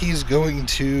think he's going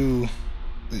to,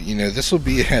 this will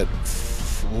be at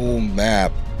full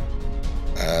map,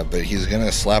 but he's going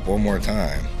to slap one more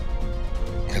time.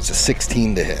 It's a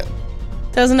 16 to hit.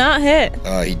 Does not hit.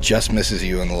 He just misses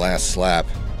you on the last slap.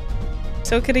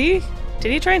 So did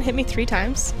he try and hit me 3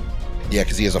 times? Yeah,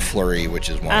 because he has a flurry, which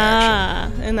is one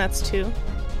action. And that's 2.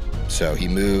 So he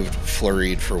moved,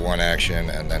 flurried for one action,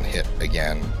 and then hit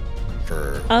again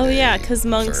for because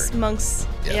monks.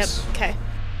 Yes. Yep, okay.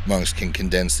 Monks can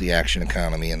condense the action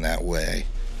economy in that way.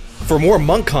 For more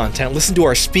monk content, listen to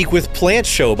our Speak with Plants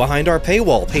show behind our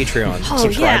paywall Patreon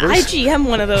subscribers. Yeah, I GM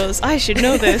one of those. I should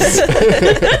know this.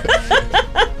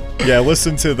 Yeah,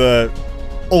 listen to the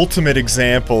ultimate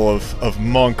example of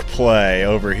monk play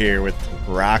over here with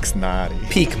Rox Naughty.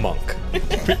 Peak monk.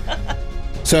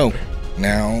 So,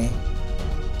 now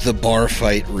the bar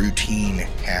fight routine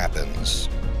happens.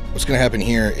 What's going to happen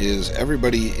here is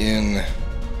everybody in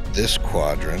this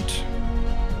quadrant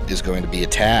is going to be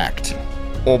attacked.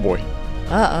 Oh boy.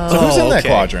 Uh-oh. So who's in that okay.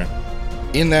 quadrant?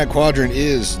 In that quadrant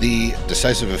is the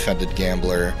decisive offended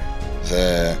gambler,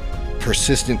 the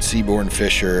persistent seaborn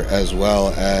fisher, as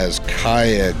well as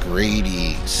Kaya,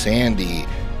 Grady, Sandy,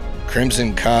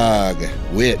 Crimson Cog,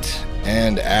 Wit,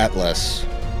 and Atlas.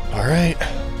 All right.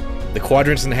 The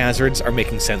quadrants and hazards are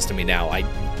making sense to me now. I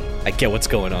get what's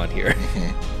going on here.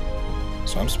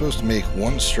 So I'm supposed to make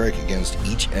 1 strike against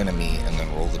each enemy and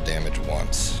then roll the damage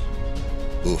once.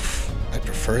 Oof, I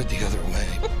prefer it the other way.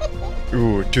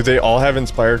 Ooh, do they all have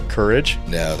inspired courage?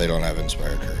 No, they don't have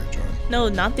Inspire Courage on. No,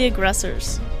 not the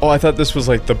aggressors. Oh, I thought this was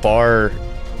like the bar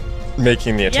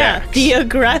making the attacks. Yeah, the Oh,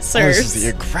 aggressors. this is the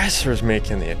aggressors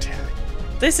making the attack.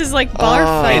 This is like bar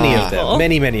fight Many of people.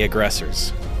 them. Many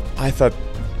aggressors. I thought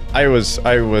I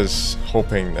was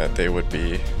hoping that they would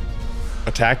be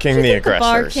attacking the The aggressors.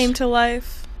 bar came to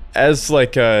life. as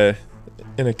like in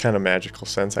a kind of magical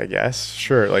sense, I guess.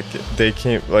 Sure, like they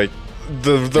can't like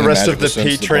the In a rest of magical the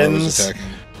sense, the bar was patrons. attacking.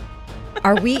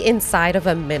 Are we inside of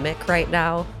a mimic right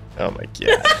now? Oh my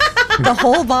god. The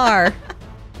whole bar.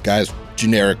 Guys,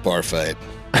 generic bar fight.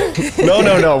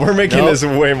 No. We're making Nope. this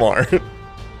way more.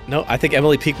 No, I think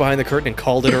Emily peeked behind the curtain and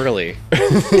called it early.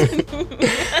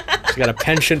 She got a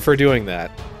penchant for doing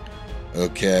that.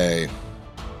 Okay,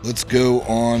 let's go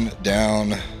on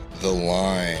down the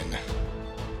line.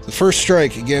 The first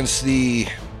strike against the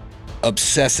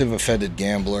obsessive offended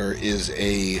gambler is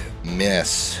a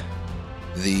miss.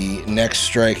 The next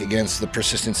strike against the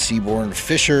persistent seaborn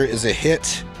fisher is a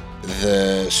hit.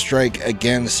 The strike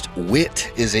against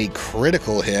Wit is a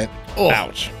critical hit.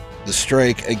 Ouch. The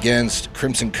strike against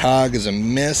Crimson Cog is a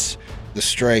miss. The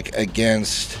strike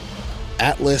against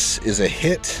Atlas is a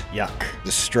hit. Yuck.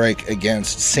 The strike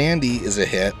against Sandy is a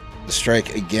hit. The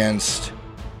strike against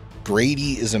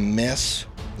Grady is a miss.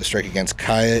 The strike against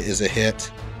Kaya is a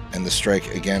hit. And the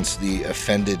strike against the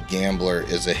offended gambler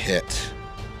is a hit.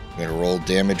 I'm going to roll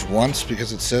damage once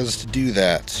because it says to do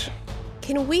that.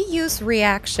 Can we use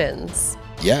reactions?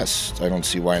 Yes, I don't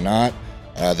see why not.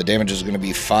 The damage is going to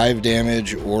be 5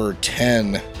 damage or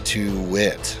 10 to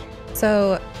Wit.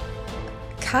 So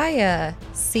Kaya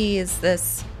sees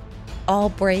this all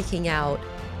breaking out,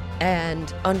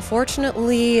 and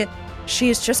unfortunately,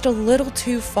 she's just a little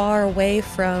too far away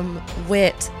from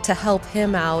Wit to help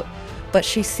him out, but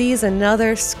she sees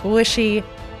another squishy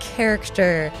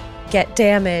character get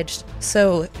damaged,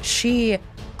 so she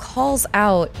calls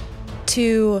out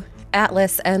to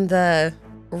Atlas and the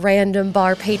random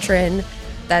bar patron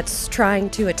that's trying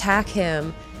to attack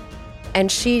him,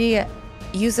 and she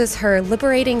uses her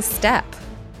liberating step.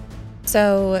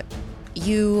 So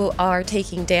you are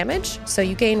taking damage, so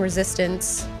you gain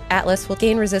resistance. Atlas will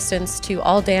gain resistance to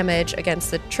all damage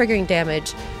against the triggering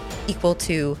damage equal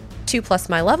to 2 plus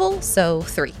my level, so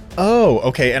 3. Oh,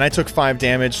 okay. And I took 5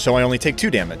 damage, so I only take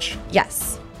 2 damage.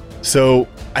 Yes. So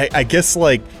I guess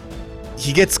like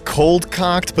he gets cold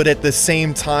cocked, but at the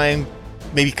same time,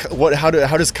 maybe how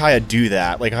does Kaya do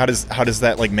that? Like how does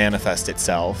that like manifest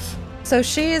itself? So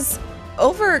she's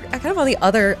over kind of on the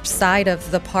other side of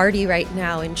the party right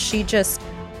now, and she just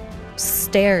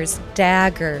stares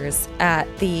daggers at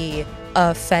the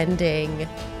offending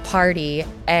party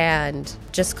and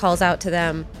just calls out to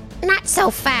them, Not so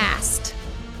fast.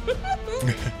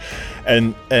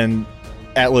 And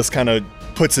Atlas kind of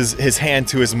puts his hand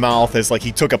to his mouth as like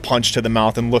he took a punch to the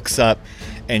mouth and looks up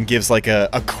and gives like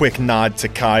a quick nod to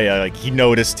Kaya. Like he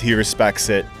noticed, he respects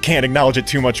it. Can't acknowledge it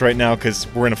too much right now because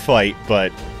we're in a fight,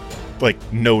 but like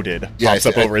noted. Pops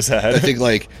up over his head. I think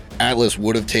like Atlas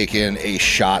would have taken a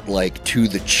shot like to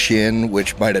the chin,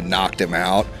 which might have knocked him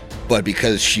out. But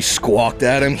because she squawked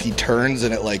at him, he turns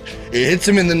and it hits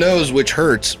him in the nose, which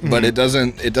hurts, but it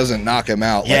doesn't knock him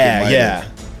out. Yeah.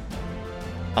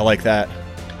 I like that.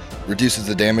 Reduces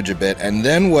the damage a bit. And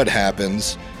then what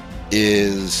happens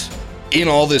is, in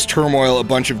all this turmoil, a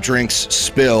bunch of drinks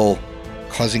spill,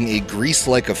 causing a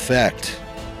grease-like effect.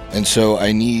 And so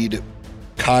I need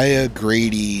Kaya,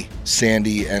 Grady,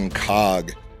 Sandy, and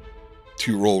Cog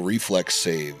to roll reflex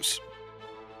saves.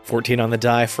 14 on the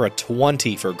die for a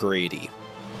 20 for Grady.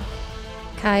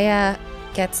 Kaya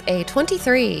gets a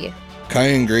 23.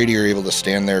 Kaya and Grady are able to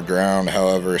stand their ground.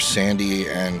 However, Sandy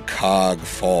and Cog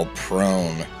fall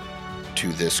prone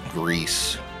to this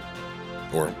grease,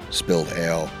 or spilled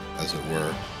ale, as it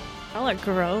were. Y'all are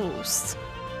gross.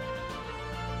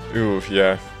 Ooh,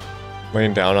 yeah.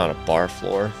 Laying down on a bar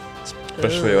floor,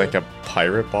 especially like a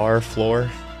pirate bar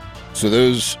floor. So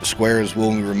those squares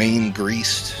will remain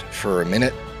greased for a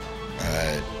minute.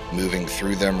 Moving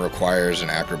through them requires an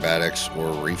acrobatics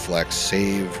or reflex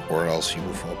save, or else you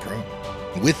will fall prone.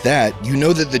 With that, you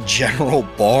know that the general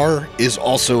bar is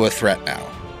also a threat now.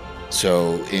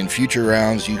 So in future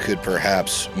rounds, you could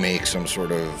perhaps make some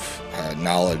sort of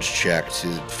knowledge check to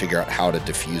figure out how to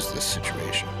defuse this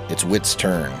situation. It's Wit's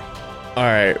turn. All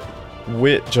right.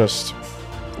 Wit just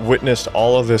witnessed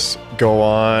all of this go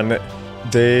on.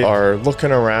 They are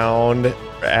looking around.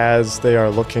 As they are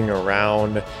looking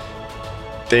around,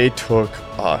 they took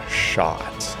a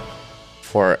shot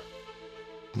for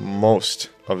most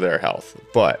of their health.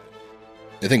 But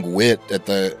I think Wit, at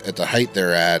the height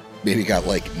they're at, maybe got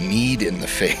kneed in the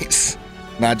face,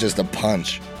 not just a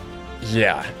punch.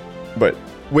 yeah, but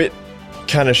Wit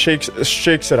kind of shakes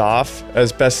it off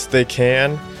as best they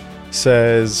can.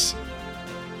 Says,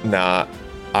 "Nah,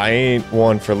 I ain't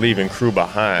one for leaving crew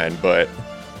behind, but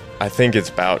I think it's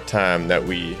about time that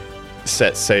we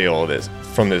set sail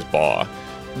from this bar."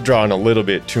 drawing a little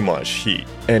bit too much heat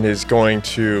and is going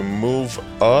to move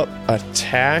up,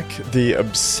 attack the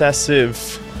obsessive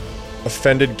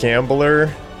offended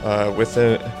gambler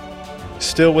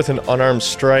still with an unarmed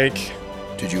strike.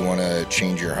 Did you want to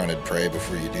change your hunted prey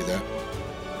before you do that?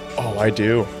 Oh, I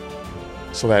do.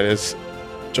 So that is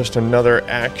just another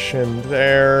action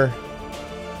there.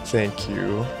 Thank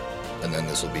you. And then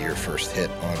this will be your first hit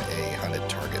on a hunted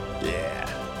target. Yeah.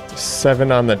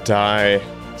 7 on the die.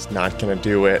 It's not going to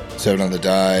do it. 7 on the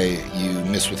die. You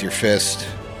miss with your fist.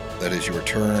 That is your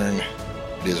turn.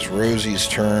 It is Rosie's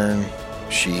turn.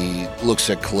 She looks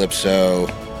at Calypso,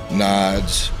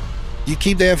 nods. You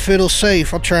keep that fiddle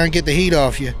safe. I'll try and get the heat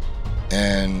off you.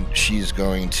 And she's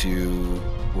going to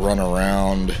run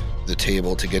around the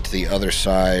table to get to the other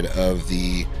side of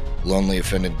the lonely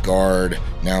offended guard,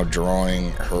 now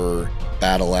drawing her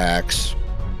battle axe.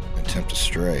 Attempt to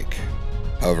strike.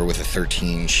 However, with a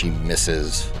 13, she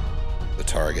misses the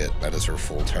target. That is her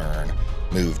full turn.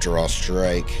 Move, draw,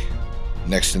 strike.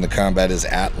 Next in the combat is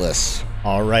Atlas.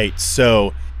 All right,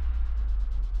 so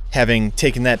having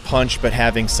taken that punch but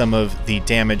having some of the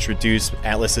damage reduced,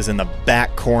 Atlas is in the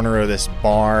back corner of this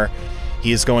bar.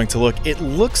 He is going to look. It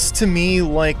looks to me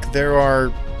like there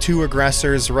are 2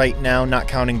 aggressors right now, not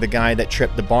counting the guy that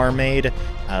tripped the barmaid,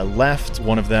 left.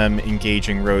 One of them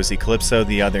engaging Rosie Calypso,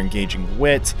 the other engaging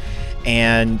Wit.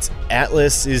 And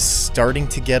Atlas is starting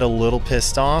to get a little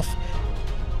pissed off.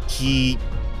 He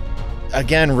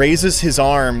again raises his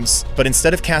arms, but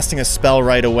instead of casting a spell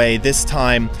right away, this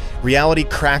time reality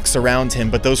cracks around him,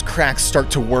 but those cracks start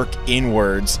to work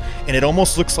inwards, and it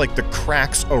almost looks like the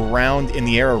cracks around in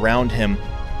the air around him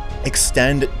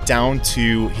extend down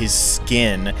to his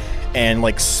skin, and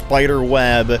like spider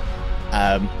web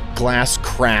glass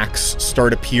cracks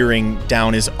start appearing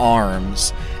down his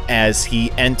arms as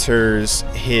he enters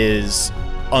his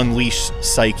Unleash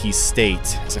Psyche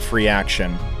state as a free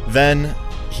action. Then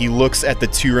he looks at the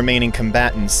 2 remaining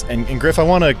combatants, and Griff, I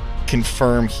want to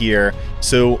confirm here.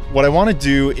 So what I want to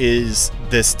do is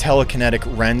this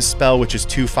telekinetic Ren spell, which is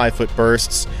 2 5-foot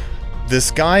bursts.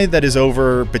 This guy that is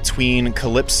over between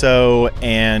Calypso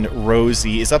and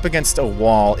Rosie is up against a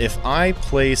wall. If I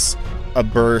place a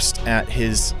burst at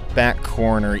his back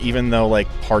corner, even though like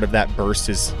part of that burst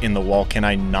is in the wall, can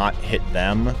I not hit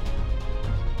them?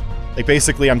 Like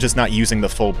basically I'm just not using the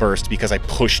full burst because I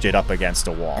pushed it up against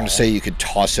a wall. I'm going to say you could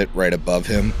toss it right above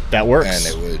him. That works.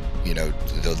 And it would,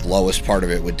 the lowest part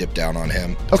of it would dip down on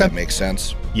him. Does Okay. that make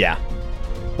sense? Yeah.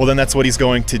 Well, then that's what he's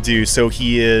going to do. So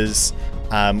he is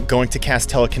going to cast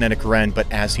Telekinetic Ren, but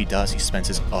as he does, he spends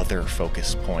his other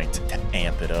focus point to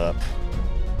amp it up.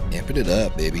 Amping it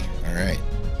up, baby. All right.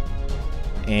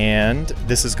 And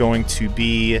this is going to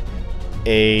be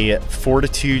a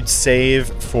fortitude save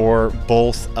for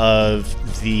both of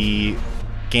the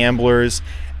gamblers,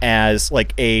 as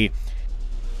like a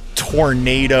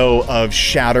tornado of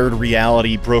shattered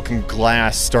reality, broken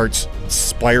glass starts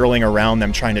spiraling around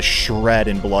them, trying to shred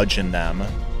and bludgeon them.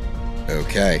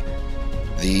 Okay.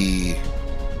 The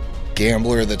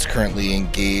gambler that's currently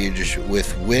engaged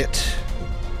with Wit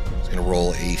is going to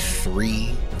roll a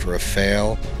 3 for a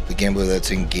fail. The gambler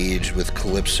that's engaged with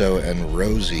Calypso and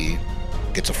Rosie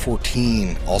gets a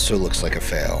 14, also looks like a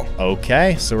fail.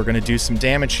 Okay, so we're going to do some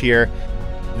damage here.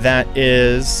 That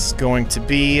is going to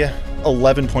be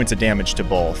 11 points of damage to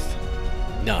both.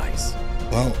 Nice.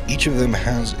 Well, each of them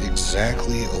has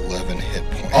exactly 11 hit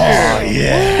points. Oh,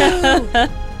 yeah.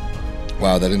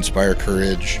 Wow, that Inspire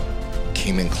Courage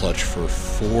came in clutch for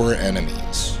 4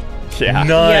 enemies. Yeah.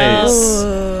 Nice.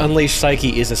 Unleash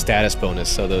Psyche is a status bonus,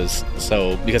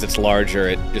 so because it's larger,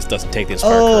 it just doesn't take the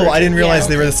Inspire Oh, Courage. I didn't realize Yeah.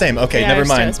 they were the same. Okay, Yeah, never our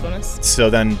mind. status bonus. So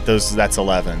then that's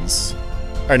 11s.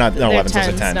 Or not They're 11s, those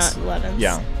are 10s, 10s. not 11s.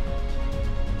 Yeah.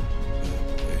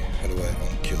 Okay, how do I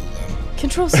unkill them?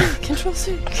 Control C, Control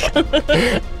C.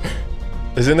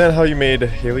 Isn't that how you made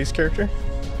Haley's character?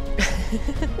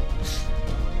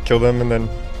 Kill them and then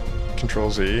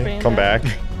Control Z, Bring it come back.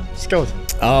 back. Skeleton.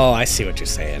 Oh, I see what you're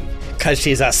saying. Because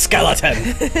she's a skeleton.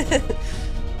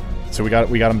 So we got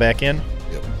him back in?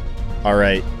 Yep. All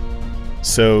right.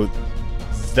 So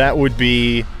that would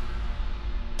be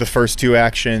the first 2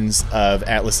 actions of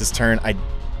Atlas's turn. I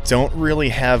don't really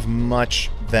have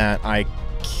much that I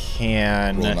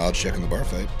can. Roll a knowledge check in the bar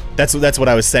fight. That's what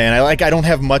I was saying. I don't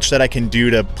have much that I can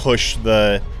do to push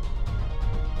the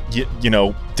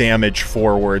damage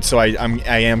forward. So I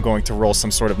am going to roll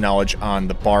some sort of knowledge on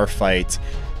the bar fight.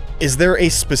 Is there a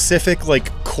specific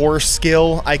core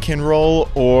skill I can roll,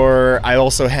 or I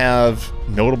also have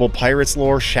notable pirates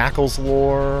lore, shackles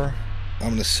lore? I'm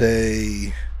going to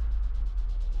say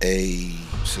a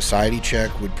society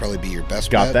check would probably be your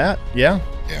best Got bet. that? Yeah.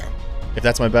 Yeah. If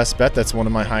that's my best bet, that's one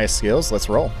of my highest skills. Let's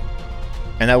roll.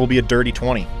 And that will be a dirty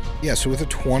 20. Yeah, so with a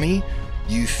 20,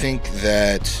 you think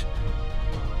that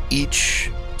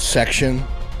each section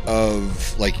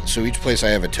of, so each place I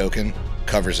have a token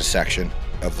covers a section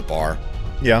of the bar.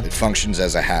 Yeah. It functions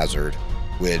as a hazard,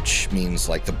 which means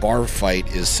the bar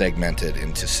fight is segmented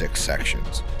into 6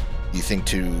 sections. You think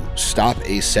to stop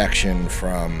a section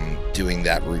from doing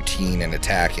that routine and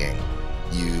attacking,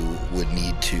 you would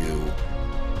need to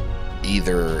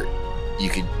either you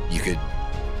could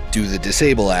do the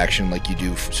disable action like you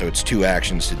do, so it's 2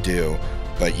 actions to do,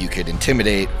 but you could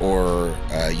intimidate or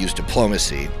use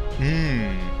diplomacy.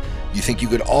 You think you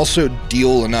could also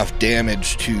deal enough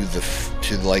damage to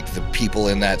the people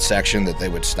in that section that they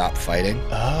would stop fighting?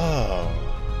 Oh,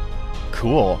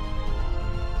 cool.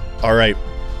 All right.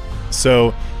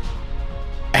 So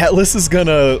Atlas is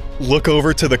gonna look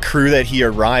over to the crew that he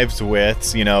arrived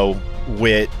with,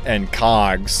 Wit and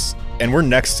Cogs, and we're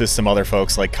next to some other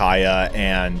folks like Kaya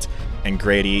and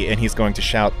Grady, and he's going to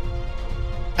shout,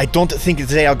 I don't think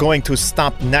they are going to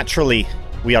stop naturally.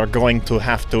 We are going to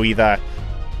have to either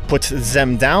put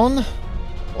them down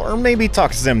or maybe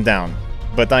talk them down.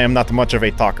 But I am not much of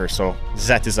a talker, so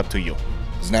that is up to you.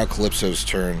 It's now Calypso's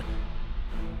turn.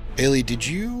 Haley, did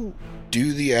you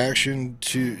do the action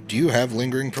do you have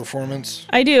lingering performance?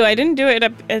 I do. I didn't do it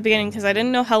at the beginning because I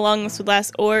didn't know how long this would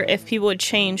last or if people would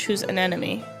change who's an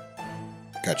enemy.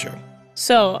 Gotcha.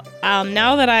 So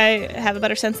now that I have a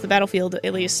better sense of the battlefield,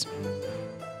 at least,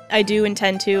 I do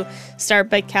intend to start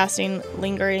by casting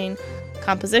Lingering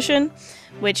Composition,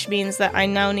 which means that I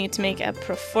now need to make a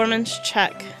performance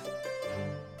check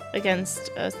against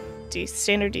a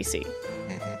standard DC.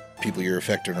 Mm-hmm. People you're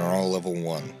affecting are all level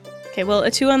 1. Okay, well,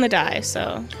 a 2 on the die,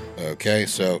 so... Okay,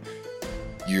 so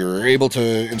you're able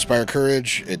to inspire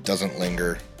courage. It doesn't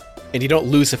linger. And you don't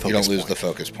lose a focus You don't lose point. the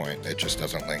focus point. It just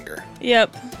doesn't linger.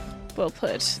 Yep. We'll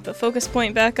put the focus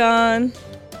point back on.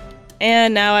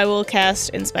 And now I will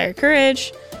cast Inspire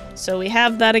Courage. So we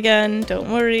have that again.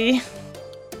 Don't worry.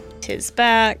 'Tis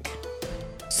back.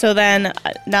 So then,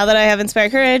 now that I have Inspire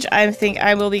Courage, I think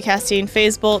I will be casting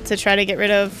Phase Bolt to try to get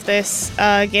rid of this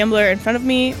gambler in front of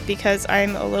me because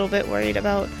I'm a little bit worried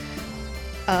about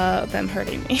them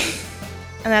hurting me.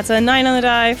 And that's a 9 on the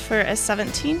die for a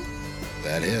 17.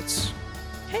 That hits.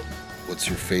 Okay. What's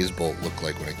your phase bolt look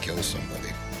like when it kills somebody?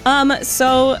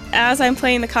 So as I'm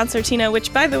playing the concertina,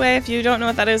 which by the way, if you don't know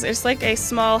what that is, it's like a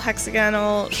small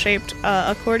hexagonal shaped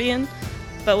accordion,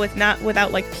 but without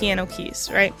piano keys,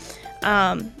 right?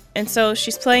 And so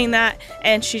she's playing that,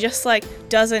 and she just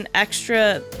does an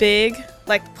extra big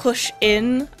push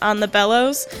in on the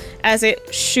bellows as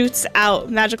it shoots out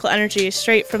magical energy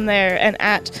straight from there and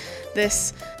at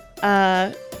this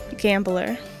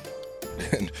gambler.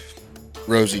 And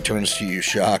Rosie turns to you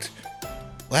shocked.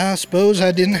 Well, I suppose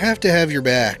I didn't have to have your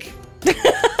back.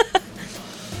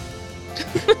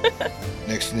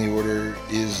 Next in the order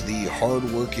is the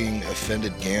hard-working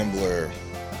offended gambler.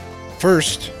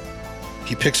 First,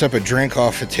 he picks up a drink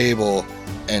off the table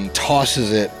and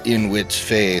tosses it in Wit's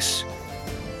face.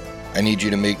 I need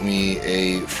you to make me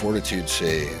a fortitude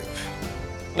save.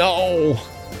 No.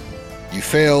 You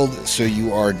failed, so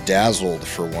you are dazzled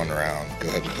for 1 round. Go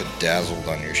ahead and put dazzled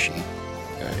on your sheet.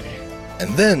 And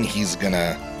then he's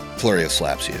gonna flurry of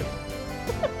slaps you.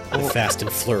 Fast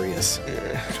and furious.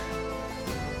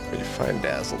 Let me find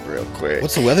dazzled real quick.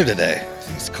 What's the weather today?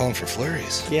 He's calling for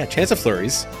flurries. Yeah, chance of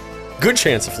flurries. Good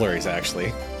chance of flurries,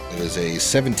 actually. It is a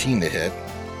 17 to hit.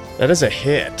 That is a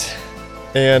hit.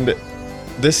 And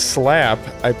this slap,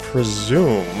 I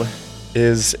presume,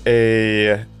 is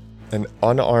an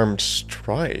unarmed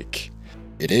strike.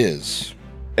 It is.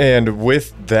 And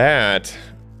with that,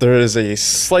 there is a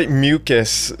slight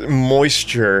mucus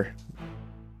moisture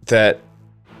that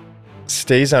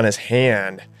stays on his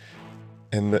hand.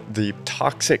 And the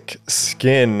toxic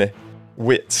skin,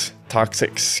 Wit's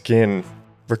toxic skin,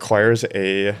 requires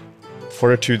a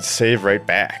fortitude save right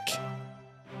back.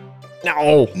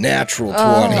 No! Natural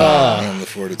 20 on the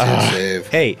fortitude save.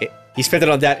 Hey, he spent it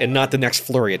on that and not the next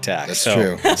flurry attack. That's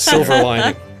so, true. Silver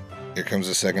lining. Here comes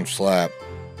the second slap.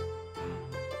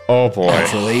 Oh boy.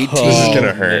 Natural 18. This is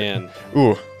gonna hurt. Man.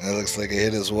 Ooh. That looks like a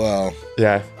hit as well.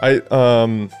 Yeah.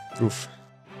 Oof.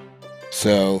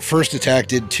 So, first attack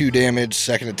did 2 damage,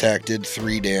 second attack did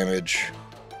 3 damage.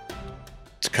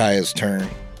 It's Kaya's turn.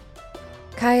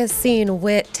 Kaya's seen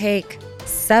Wit take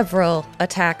several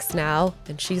attacks now,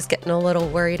 and she's getting a little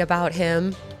worried about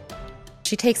him.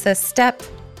 She takes a step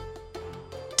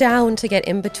down to get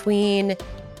in between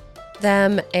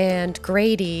them and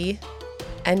Grady,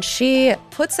 and she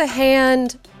puts a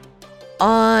hand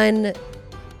on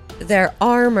their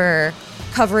armor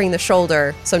covering the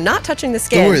shoulder, so not touching the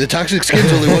skin. Don't worry, the toxic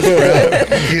skin's only one spread.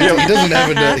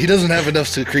 He doesn't have enough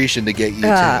secretion to get you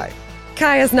to it.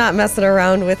 Kaya's not messing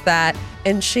around with that,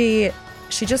 and she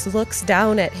just looks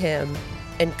down at him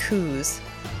and coos.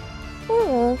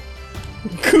 Oh.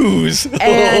 Coos.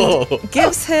 And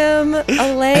gives him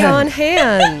a lay on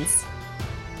hands.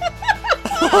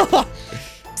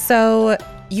 So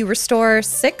you restore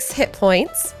 6 hit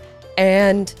points,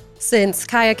 and since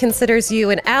Kaya considers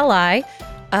you an ally,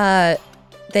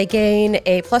 they gain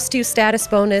a +2 status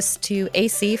bonus to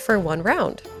AC for 1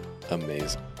 round.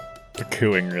 Amazing. The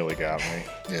cooing really got me.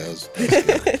 Yeah, that's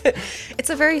good. It's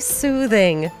a very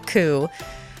soothing coo.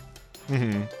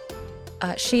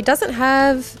 Mm-hmm. She doesn't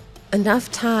have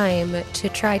enough time to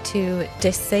try to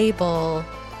disable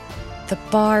the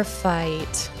bar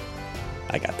fight.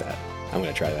 I got that. I'm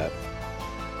going to try that.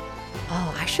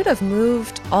 Oh, I should have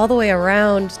moved all the way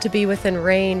around to be within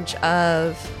range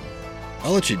of...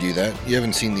 I'll let you do that. You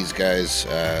haven't seen these guys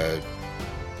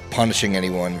punishing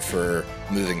anyone for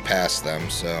moving past them,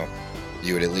 so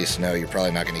you would at least know you're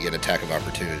probably not going to get attack of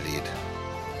opportunity.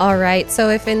 All right, so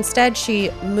if instead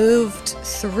she moved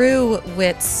through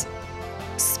Wit's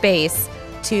space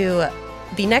to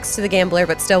be next to the gambler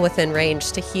but still within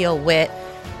range to heal Wit,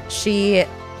 she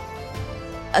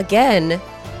again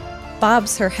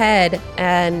bobs her head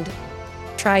and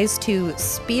tries to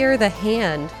spear the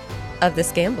hand of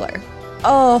this gambler.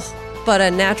 Oh, but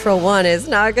a natural 1 is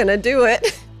not gonna do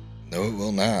it. No, it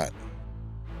will not.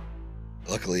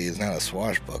 Luckily, he's not a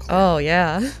swashbuckler. Oh,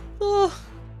 yeah. Oh.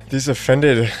 These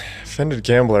offended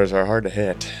gamblers are hard to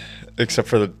hit, except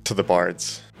for the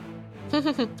bards.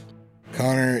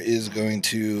 Connor is going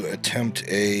to attempt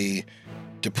a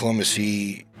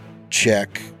diplomacy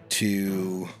check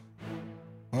to...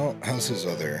 Well, how's his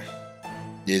other...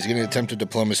 Yeah, he's going to attempt a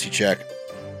diplomacy check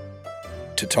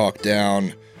to talk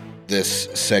down this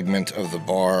segment of the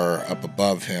bar up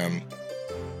above him.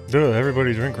 Duh,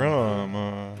 everybody drink rum.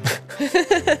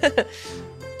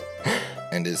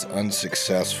 And is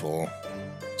unsuccessful.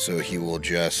 So he will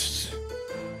just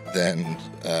then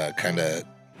kind of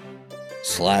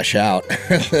slash out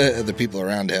the people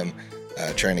around him,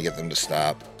 trying to get them to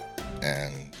stop.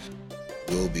 And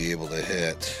will be able to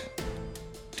hit,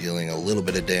 dealing a little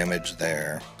bit of damage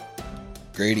there.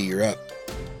 Grady, you're up.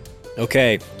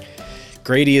 Okay.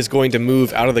 Grady is going to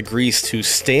move out of the grease to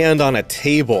stand on a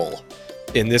table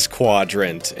in this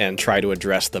quadrant and try to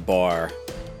address the bar.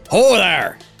 Ho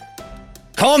there!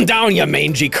 Calm down, you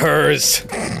mangy curs!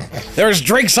 There's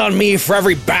drinks on me for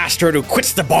every bastard who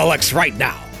quits the bollocks right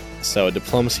now! So a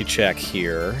diplomacy check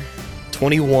here.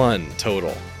 21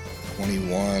 total.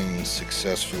 21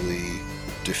 successfully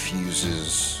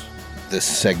diffuses this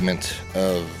segment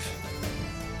of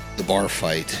the bar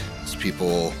fight as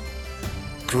people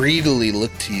greedily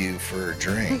look to you for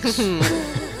drinks.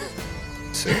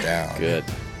 Sit down. Good.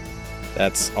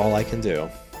 That's all I can do.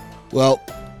 Well,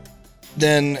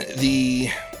 then the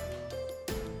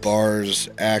bar's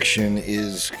action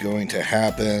is going to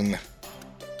happen.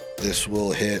 This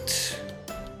will hit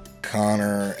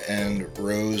Connor and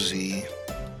Rosie.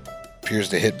 Appears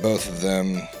to hit both of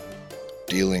them,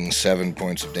 dealing 7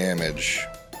 points of damage.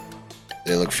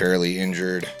 They look fairly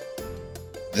injured.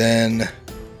 Then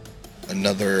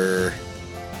another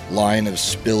line of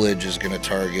spillage is going to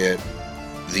target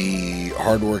the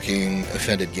hardworking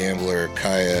offended gambler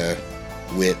Kaya,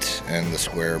 Wit, and the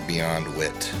square beyond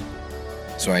Wit.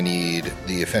 So I need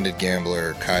the offended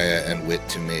gambler Kaya and Wit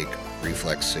to make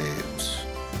reflex saves.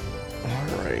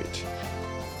 All right.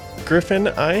 Griffin,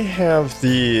 I have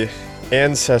the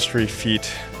Ancestry feat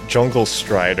Jungle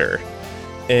Strider,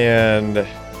 and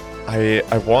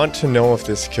I want to know if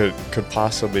this could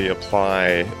possibly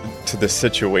apply to the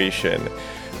situation.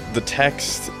 The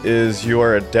text is, you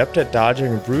are adept at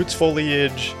dodging roots,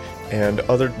 foliage, and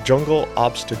other jungle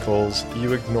obstacles.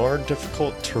 You ignore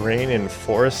difficult terrain in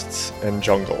forests and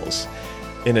jungles.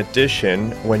 In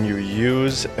addition, when you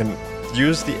use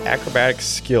the acrobatic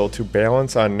skill to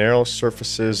balance on narrow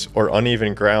surfaces or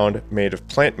uneven ground made of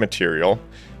plant material,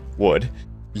 wood,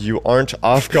 you aren't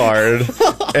off guard,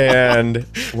 and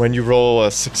when you roll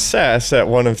a success at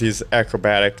one of these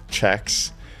acrobatic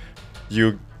checks,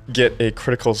 you get a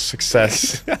critical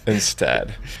success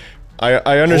instead.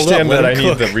 I understand that I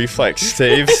need the reflex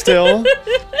save still.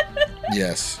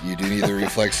 Yes, you do need the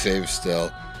reflex save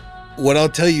still. What I'll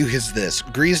tell you is this.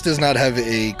 Grease does not have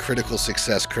a critical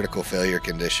success, critical failure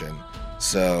condition.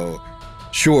 So,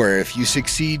 sure, if you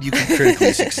succeed, you can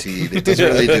critically succeed. It doesn't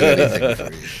really do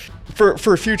anything for you.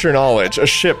 For future knowledge, a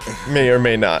ship may or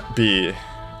may not be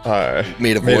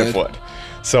Made of wood.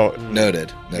 So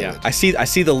Noted. Yeah, I see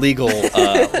the legal line of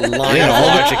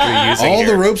logic you're using All here.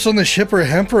 the ropes on the ship are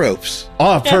hemp ropes.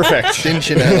 oh, perfect. Didn't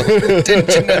you know?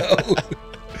 Didn't you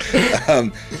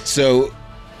know? So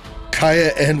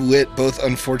Kaya and Wit both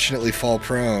unfortunately fall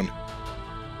prone,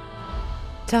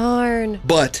 Darn.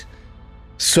 but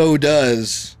so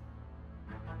does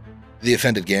the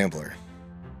offended gambler.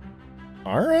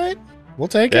 All right. We'll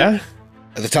take it. Yeah.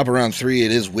 At the top of round 3,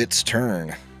 it is Wit's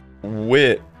turn.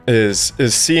 Wit is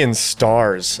seeing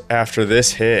stars after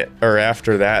this hit or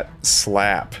after that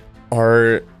slap.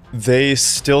 Are they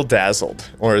still dazzled,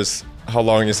 or how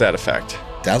long is that effect?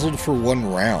 Dazzled for 1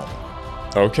 round.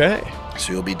 Okay,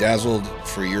 So you'll be dazzled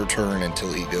for your turn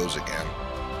until he goes again.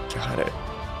 got it.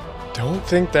 Don't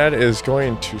think that is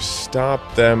going to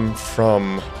stop them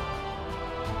from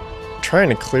trying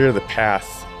to clear the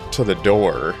path to the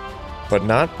door, but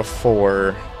not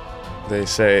before they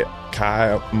say,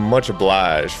 Kai, much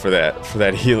obliged for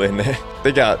that healing.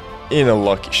 They got in a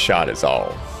lucky shot is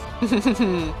all.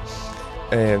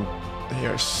 And they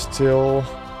are still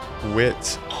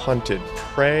Wit's hunted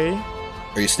prey.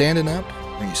 Are you standing up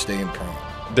or are you staying prone?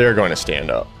 They're going to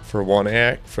stand up for one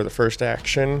act, for the first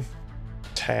action.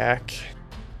 Attack.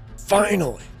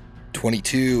 Finally.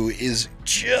 22 is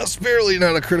just barely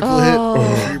not a critical Oh.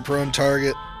 hit for your prone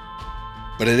target,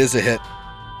 but it is a hit.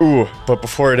 Ooh, but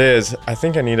before it is, I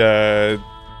think I need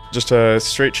just a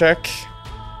straight check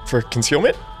for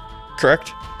concealment,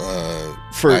 correct?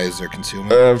 Why is there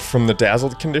concealment? From the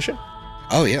dazzled condition?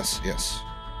 Oh, yes.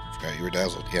 Forgot you were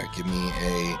dazzled. Yeah, give me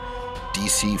a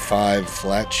DC 5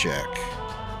 flat check.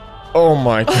 Oh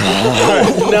my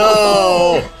god.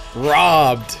 No!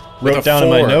 Robbed. With Wrote a down in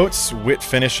my 4. notes, Wit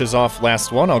finishes off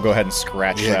last one. I'll go ahead and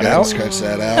scratch Yeah, that go ahead and out. scratch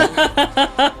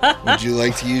that out. Would you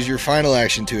like to use your final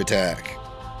action to attack?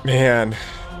 Man,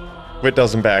 Wit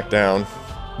doesn't back down.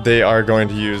 They are going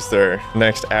to use their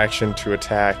next action to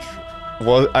attack.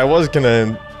 Well, I was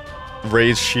gonna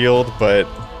raise shield, but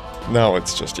no,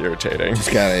 it's just irritating.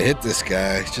 Just gotta hit this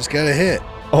guy. Just gotta hit.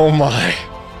 Oh my.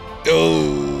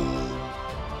 Oh.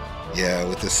 Yeah,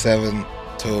 with the 7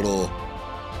 total,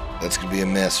 that's gonna be a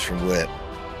miss from Wit.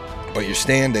 But you're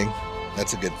standing.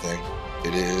 That's a good thing.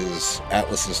 It is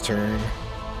Atlas's turn.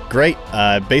 Great.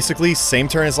 Basically, same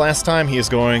turn as last time. He is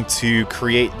going to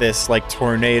create this like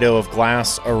tornado of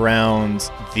glass around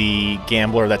the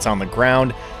gambler that's on the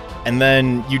ground. And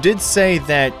then you did say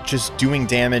that just doing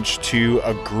damage to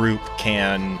a group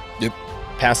can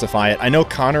pacify it. I know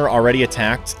Connor already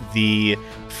attacked the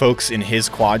folks in his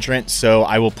quadrant, so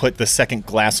I will put the second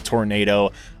glass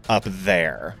tornado up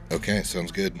there. Okay,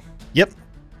 sounds good. Yep.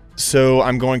 So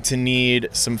I'm going to need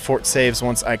some fort saves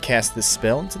once I cast this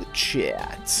spell into the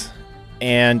chat.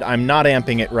 And I'm not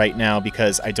amping it right now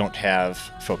because I don't have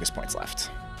focus points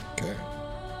left. Okay.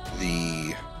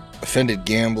 The offended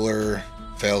gambler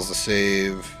fails the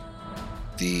save.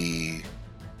 The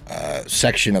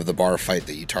section of the bar fight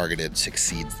that you targeted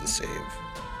succeeds the save.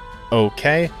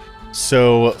 Okay.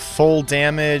 So full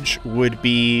damage would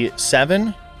be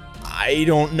 7. I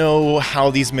don't know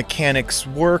how these mechanics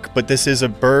work, but this is a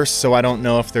burst, so I don't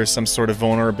know if there's some sort of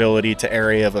vulnerability to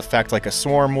area of effect like a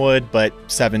swarm would, but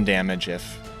 7 damage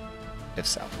if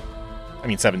so. I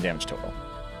mean 7 damage total.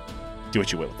 Do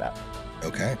what you will with that.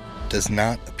 Okay. Does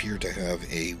not appear to have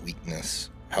a weakness.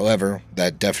 However,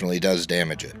 that definitely does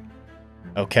damage it.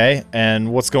 Okay,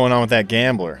 and what's going on with that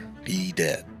gambler? He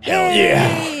dead. Hell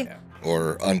yeah!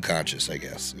 Or unconscious, I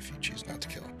guess, if you choose not to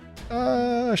kill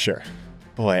him. Sure.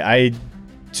 Boy, I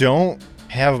don't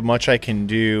have much I can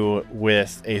do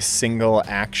with a single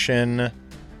action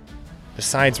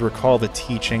besides recall the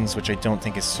teachings, which I don't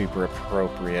think is super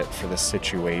appropriate for the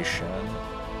situation.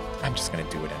 I'm just going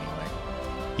to do it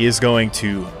anyway. He is going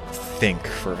to think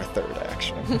for a third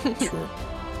action. Sure.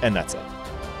 And that's it.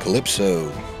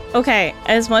 Calypso. Okay,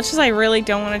 as much as I really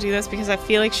don't want to do this because I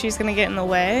feel like she's going to get in the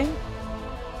way,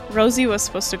 Rosie was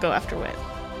supposed to go after Wit.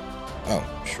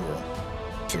 Oh, sure.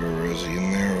 Throw Rosie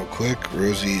in there real quick.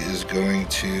 Rosie is going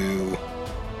to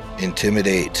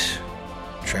intimidate,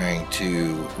 trying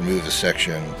to remove a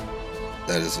section.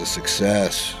 That is a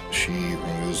success. She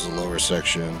removes the lower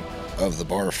section of the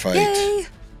bar fight. Yay!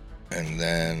 And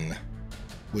then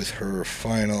with her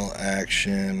final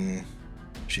action,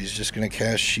 she's just going to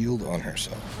cast shield on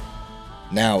herself.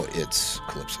 Now it's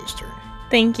Calypso's turn.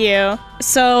 Thank you.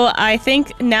 So I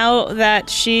think now that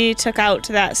she took out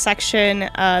that section,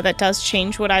 that does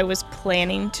change what I was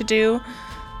planning to do.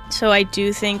 So I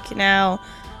do think now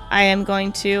I am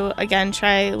going to, again,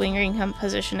 try Lingering Hemp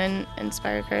Position and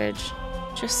Inspire Courage.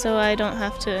 Just so I don't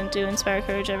have to do Inspire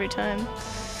Courage every time.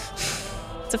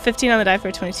 It's a 15 on the die for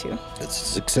a 22. It's a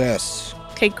success.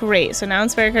 Okay, great. So now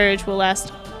Inspire Courage will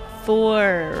last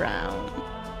 4 rounds.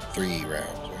 3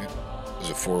 rounds, right?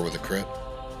 Is it 4 with a crit?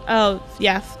 Oh,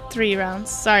 yeah, 3 rounds.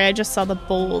 Sorry, I just saw the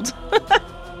bold.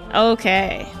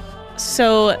 Okay.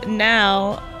 So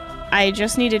now I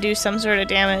just need to do some sort of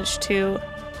damage to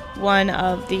one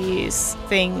of these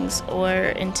things or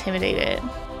intimidate it.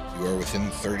 You are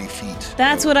within 30 feet.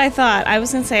 That's what I thought. I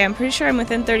was going to say, I'm pretty sure I'm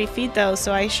within 30 feet, though,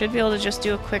 so I should be able to just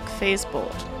do a quick phase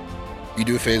bolt. You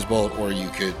do a phase bolt, or you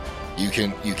can't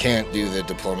do the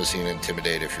diplomacy and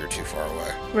intimidate if you're too far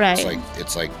away. Right.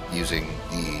 It's like using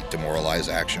the demoralize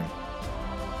action.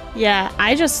 Yeah,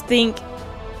 I think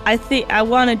I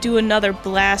want to do another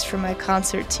blast from my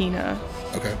concertina.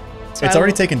 Okay. So It's I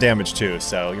already will- taken damage too,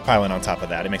 so you're piling on top of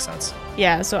that. It makes sense.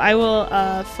 Yeah, so I will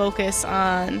focus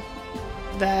on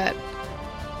that.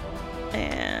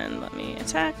 And let me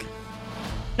attack.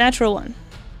 Natural 1.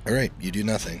 All right, you do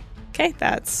nothing. Okay,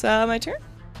 that's my turn.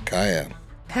 Kaya.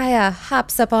 Kaya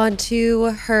hops up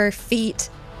onto her feet,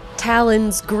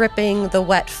 talons gripping the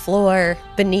wet floor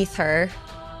beneath her.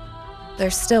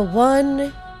 There's still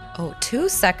 2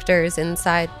 sectors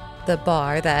inside the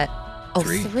bar that... Oh,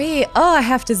 3. 3. Oh, I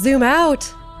have to zoom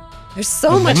out. There's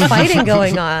so much fighting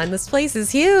going on. This place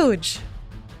is huge.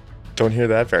 Don't hear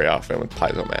that very often with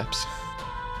Paizo maps.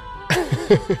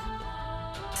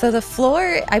 So the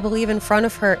floor, I believe, in front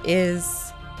of her is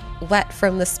wet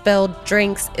from the spilled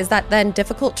drinks. Is that then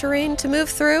difficult terrain to move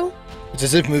through? It's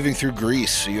as if moving through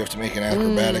grease, so you have to make an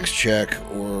acrobatics check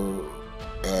or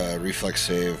reflex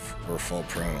save or fall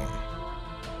prone.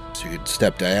 So you could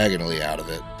step diagonally out of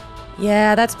it.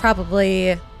 Yeah, that's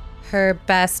probably her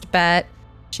best bet.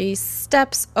 She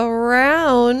steps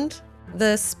around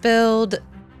the spilled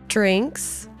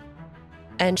drinks,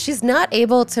 and she's not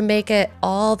able to make it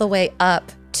all the way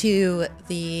up to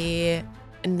the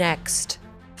next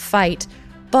fight,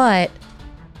 but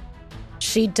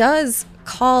she does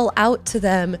call out to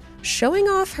them, showing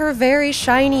off her very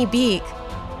shiny beak.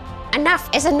 Enough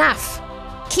is enough.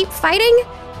 Keep fighting,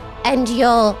 and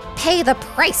you'll pay the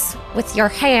price with your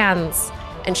hands.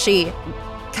 And she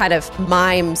kind of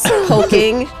mimes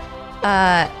poking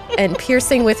and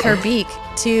piercing with her beak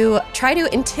to try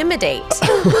to intimidate.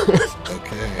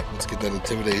 Okay, let's get that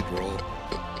intimidate roll.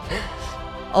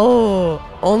 Oh,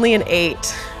 only an 8.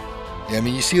 Yeah, I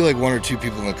mean, you see like 1 or 2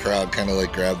 people in the crowd kind of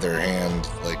like grab their hand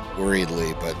like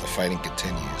worriedly, but the fighting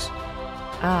continues.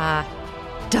 Ah,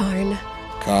 darn.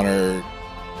 Connor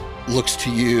looks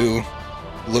to you,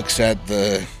 looks at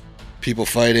the people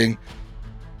fighting.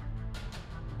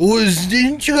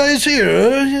 Didn't you guys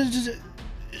hear?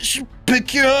 Should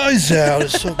pick your eyes out or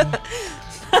something.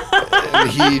 And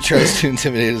he tries to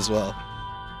intimidate as well.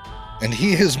 And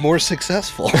he is more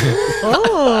successful.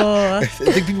 Oh. I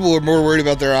think people are more worried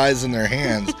about their eyes than their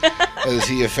hands as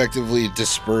he effectively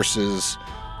disperses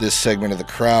this segment of the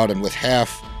crowd. And with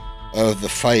half of the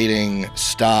fighting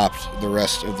stopped, the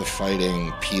rest of the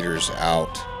fighting peters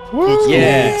out.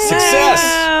 Yeah, success.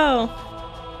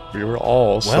 Wow. We were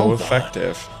all so Well done.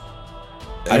 effective.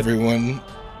 Everyone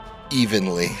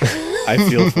evenly. I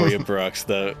feel for you, Brooks.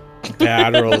 The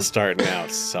bad rolls starting out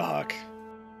suck.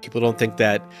 People don't think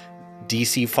that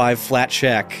DC 5 flat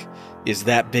check is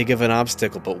that big of an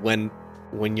obstacle, but when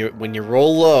you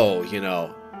roll low, you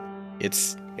know,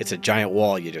 it's a giant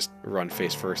wall you just run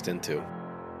face first into.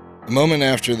 A moment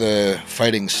after the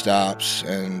fighting stops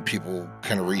and people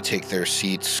kind of retake their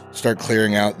seats, start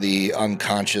clearing out the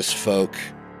unconscious folk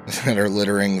that are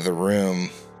littering the room,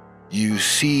 you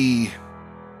see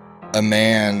a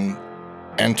man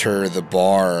enter the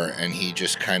bar, and he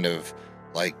just kind of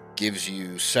like gives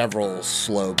you several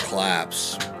slow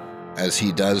claps as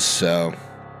he does so.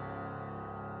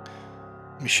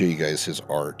 Let me show you guys his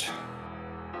art.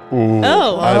 Ooh,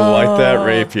 Oh. I like that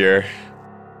rapier.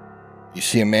 You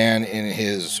see a man in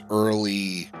his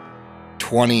early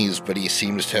 20s, but he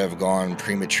seems to have gone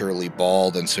prematurely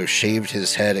bald, and so shaved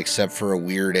his head except for a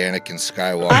weird Anakin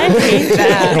Skywalker I hate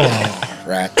that.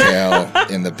 rat tail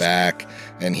in the back,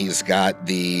 and he's got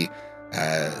the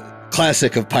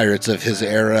classic of pirates of his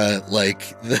era,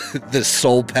 like the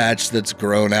soul patch that's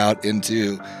grown out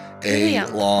into Really a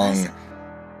long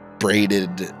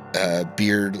braided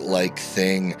beard-like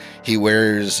thing. He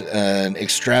wears an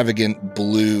extravagant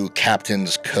blue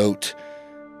captain's coat,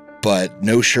 but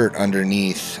no shirt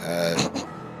underneath.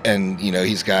 And you know,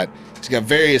 he's got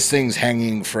various things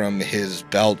hanging from his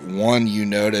belt. One you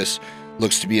notice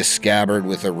looks to be a scabbard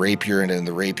with a rapier, and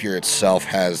the rapier itself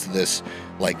has this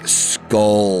like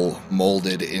skull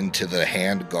molded into the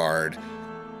handguard.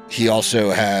 He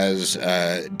also has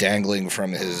dangling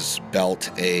from his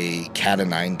belt a cat o'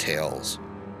 nine tails.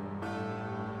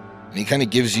 And he kind of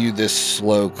gives you this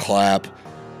slow clap,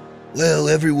 Well,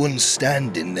 everyone's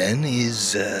standing then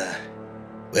is,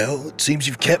 well, it seems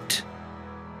you've kept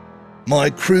my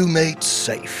crewmates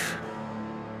safe.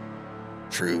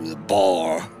 Through the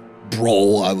bar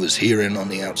brawl I was hearing on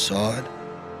the outside.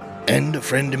 And a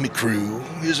friend of me crew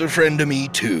is a friend of me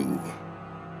too.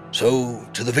 So,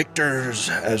 to the victors,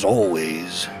 as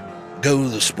always, go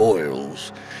the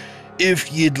spoils.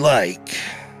 If you'd like,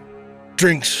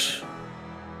 drinks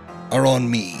are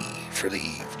on me for the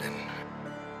evening.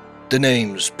 The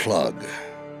name's Plug.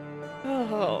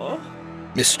 Oh,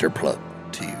 Mr. Plug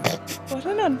to you. what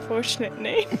an unfortunate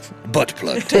name. Butt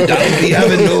plug. I'll be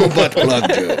having no butt plug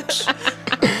jokes.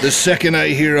 The second I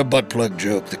hear a butt plug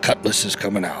joke, the cutlass is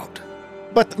coming out.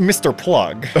 But Mr.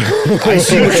 Plug, I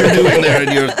see what you're doing there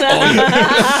in your thin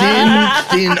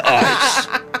ice.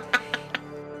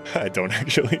 I don't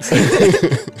actually.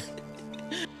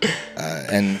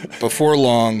 And before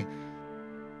long,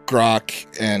 Grok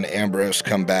and Ambrose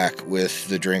come back with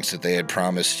the drinks that they had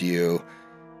promised you,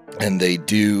 and they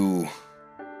do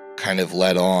kind of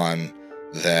let on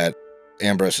that,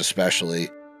 Ambrose especially,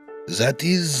 is that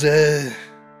these,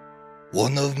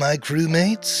 one of my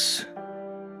crewmates?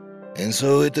 And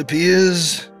so it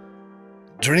appears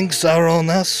drinks are on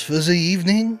us for the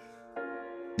evening.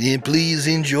 Please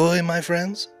enjoy, my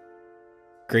friends.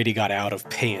 Grady got out of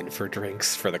paying for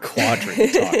drinks for the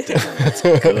quadrant talk dinner. That's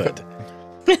good.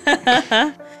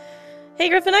 Hey,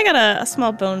 Griffin, I got a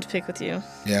small bone to pick with you.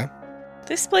 Yeah?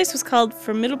 This place was called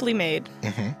Formidably Made.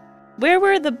 Mm-hmm. Where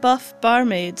were the buff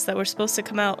barmaids that were supposed to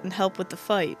come out and help with the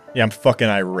fight? Yeah, I'm fucking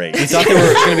irate. We thought there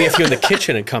were going to be a few in the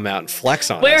kitchen and come out and flex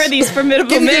on Where us. are these formidable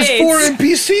Give maids? us 4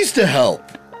 NPCs to help.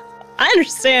 I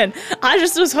understand. I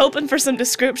just was hoping for some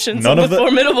descriptions None of of the the-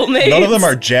 formidable maids. None of them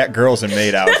are jack girls in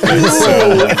maid outfits. Ooh,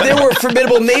 So. if there were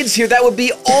formidable maids here, that would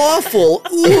be awful.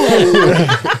 Ooh.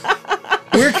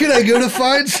 Where could I go to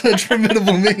find such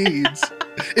formidable maids?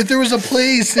 If there was a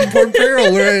place in Port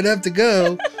Peril where I'd have to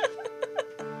go.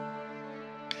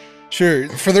 Sure,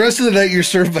 for the rest of the night, you're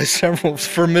served by several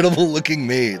formidable-looking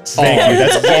maids. Thank you.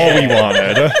 That's all we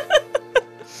wanted.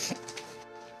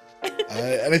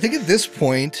 And I think at this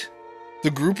point,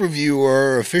 the group of you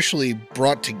are officially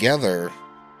brought together,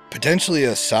 potentially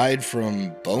aside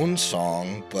from Bone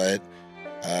Song, but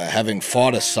having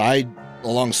fought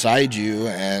alongside you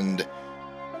and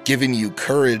given you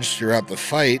courage throughout the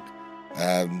fight,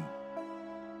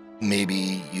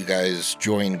 maybe you guys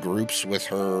join groups with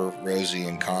her, Rosie,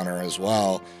 and Connor as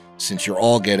well, since you're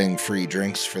all getting free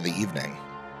drinks for the evening.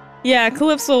 Yeah,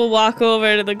 Calypso will walk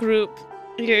over to the group.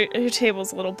 Your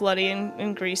table's a little bloody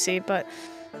and greasy, but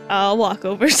I'll walk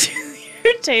over to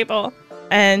your table.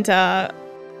 And I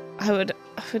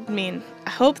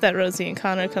hope that Rosie and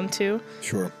Connor come too.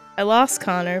 Sure. I lost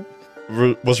Connor.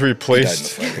 Was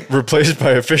replaced He died in the replaced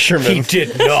by a fisherman. He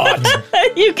did not.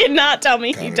 You cannot tell me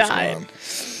he Connor's died. gone.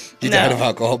 He No. died of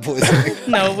alcohol poisoning.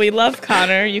 No, we love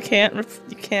Connor. You can't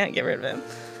get rid of him.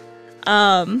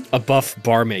 A buff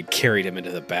barmaid carried him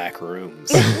into the back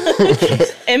rooms.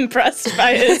 Impressed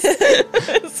by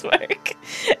his work.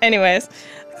 Anyways,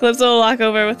 Calypso will walk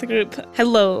over with the group.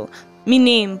 Hello, me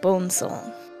name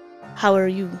Bonesong. How are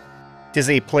you? It is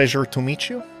a pleasure to meet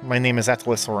you. My name is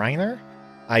Atlas Reiner.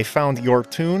 I found your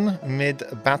tune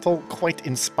mid-battle quite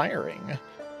inspiring.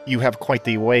 You have quite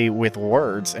a way with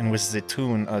words and with the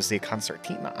tune of the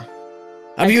concertina.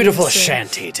 A beautiful think so.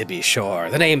 shanty, to be sure.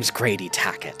 The name's Grady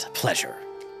Tackett. Pleasure.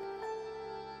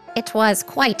 It was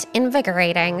quite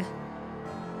invigorating.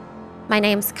 My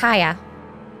name's Kaya.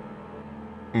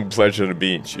 Pleasure to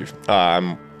meet you.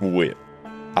 I'm Whit.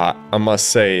 I must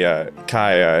say,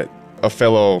 Kaya, a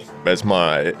fellow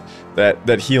Besmar,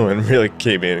 that healing really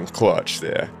came in clutch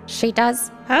there. She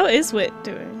does. How is Wit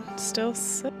doing? Still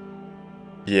sick?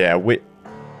 Yeah, Whit's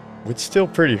still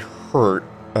pretty hurt,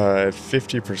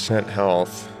 50%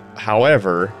 health.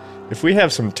 However, if we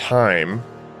have some time,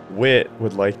 Whit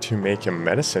would like to make a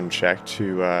medicine check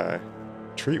to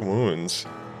treat wounds.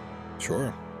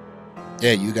 Sure.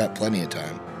 Yeah, you got plenty of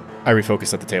time. I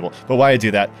refocus at the table. But while I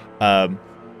do that,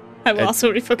 I will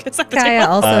also refocus at the Kaya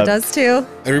table. also does too.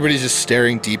 Everybody's just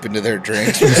staring deep into their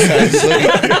drinks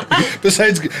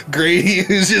besides Grady,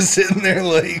 who's just sitting there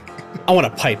like... I want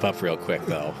to pipe up real quick,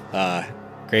 though.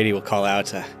 Grady will call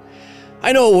out,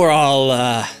 I know we're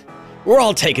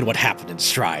all taking what happened in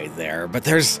stride there, but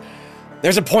there's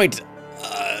a point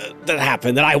that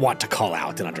happened that I want to call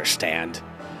out and understand.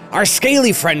 Our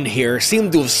scaly friend here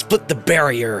seemed to have split the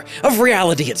barrier of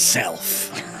reality itself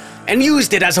and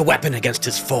used it as a weapon against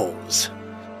his foes.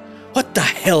 What the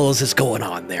hells is going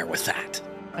on there with that?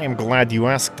 I am glad you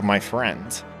asked, my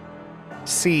friend.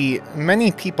 See,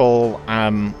 many people,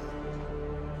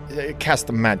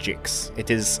 cast magics. It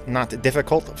is not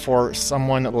difficult for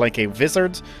someone like a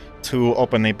wizard to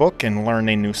open a book and learn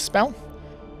a new spell,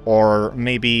 or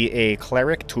maybe a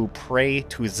cleric to pray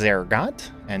to their god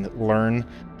and learn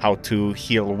how to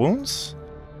heal wounds.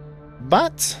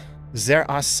 But there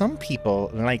are some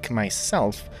people like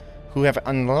myself who have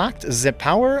unlocked the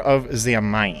power of their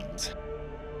mind.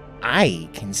 I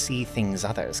can see things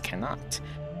others cannot.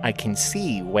 I can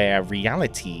see where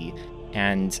reality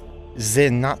and the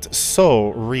not so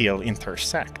real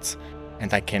intersect,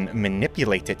 and I can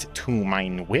manipulate it to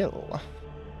mine will.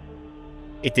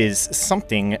 It is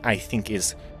something I think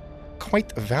is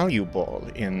quite valuable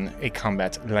in a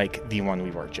combat like the one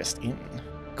we were just in.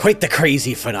 Quite the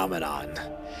crazy phenomenon.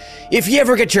 If you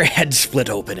ever get your head split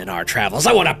open in our travels,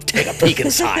 I want to take a peek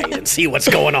inside and see what's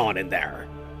going on in there.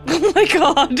 Oh my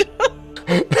god.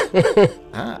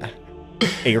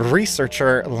 A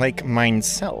researcher like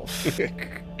myself.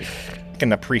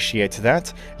 Can appreciate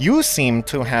that. You seem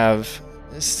to have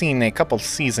seen a couple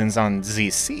seasons on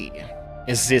ZC.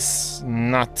 Is this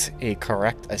not a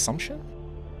correct assumption?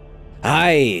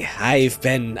 I've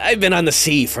been on the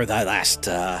sea for the last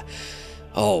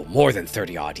more than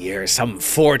 30 odd years, some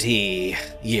 40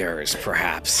 years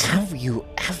perhaps. Have you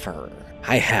ever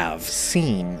I have.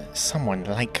 seen someone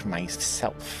like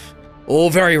myself? Oh,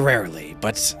 very rarely,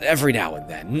 but every now and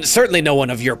then. Certainly no one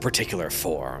of your particular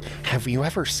form. Have you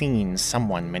ever seen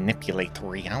someone manipulate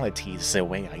reality the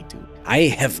way I do? I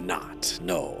have not,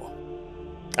 no.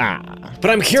 Ah,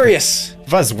 But I'm curious.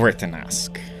 was worth an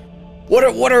ask.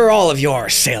 What are all of your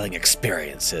sailing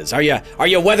experiences? Are you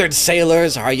weathered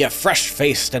sailors? Are you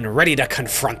fresh-faced and ready to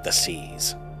confront the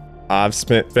seas? I've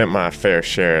spent my fair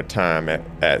share of time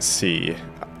at sea.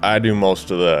 I do most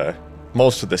of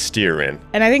the steering.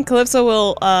 And I think Calypso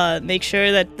will make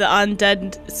sure that the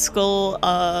undead skull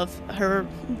of her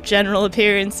general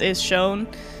appearance is shown.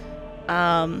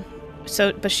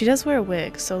 But she does wear a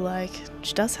wig, so like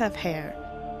she does have hair.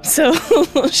 So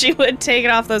she would take it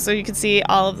off though, so you could see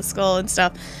all of the skull and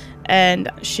stuff. And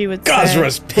she would say,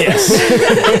 Gazra's piss.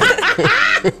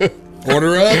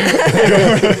 Order up.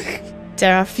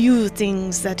 "There are few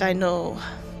things that I know,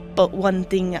 but one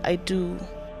thing I do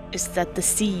is that the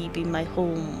sea be my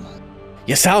home."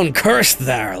 You sound cursed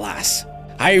there, lass.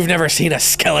 I've never seen a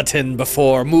skeleton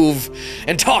before move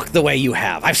and talk the way you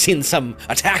have. I've seen some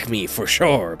attack me for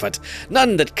sure, but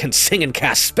none that can sing and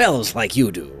cast spells like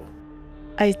you do.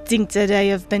 I think that I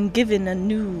have been given a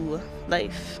new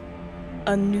life,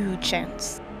 a new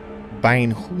chance. By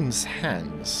whose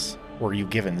hands were you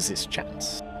given this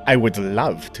chance? I would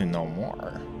love to know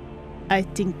more. I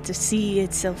think the sea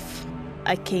itself,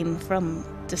 I came from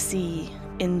the sea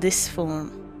in this form.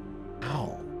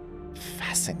 How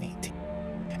fascinating.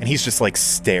 And he's just like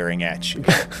staring at you.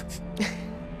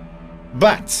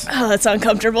 But Oh, that's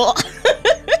uncomfortable.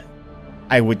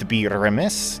 I would be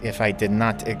remiss if I did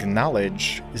not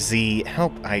acknowledge the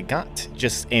help I got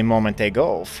just a moment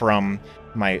ago from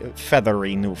my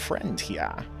feathery new friend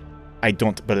here. I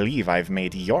don't believe I've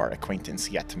made your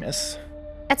acquaintance yet, miss.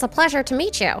 It's a pleasure to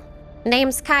meet you.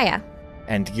 Name's Kaya.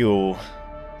 And you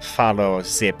follow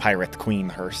the pirate queen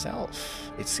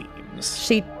herself, it seems.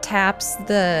 She taps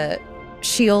the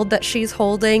shield that she's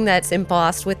holding that's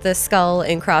embossed with the skull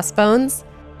and crossbones.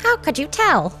 How could you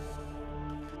tell?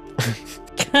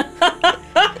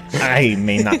 I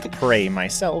may not pray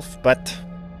myself, but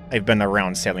I've been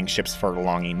around sailing ships for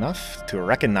long enough to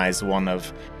recognize one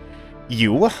of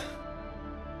you.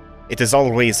 It is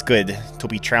always good to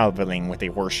be traveling with a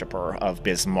worshipper of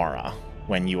Bismara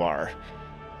when you are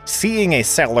seeing a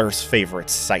sailor's favorite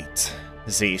sight,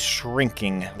 the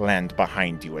shrinking land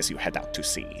behind you as you head out to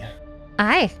sea.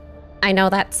 Aye, I know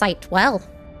that sight well.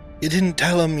 You didn't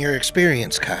tell them your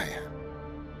experience, Kai.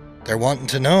 They're wanting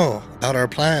to know about our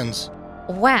plans.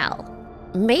 Well,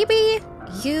 maybe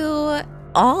you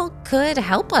all could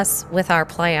help us with our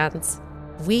plans.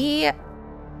 We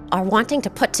are wanting to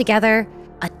put together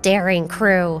a daring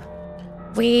crew.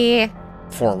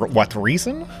 For what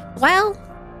reason? Well,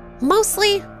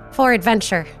 mostly for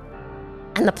adventure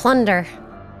and the plunder.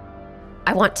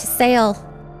 I want to sail,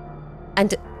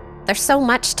 and there's so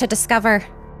much to discover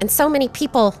and so many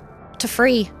people to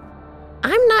free.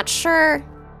 I'm not sure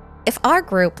if our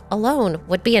group alone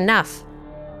would be enough,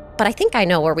 but I think I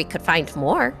know where we could find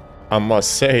more. I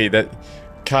must say that,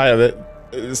 Kaya,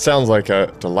 that sounds like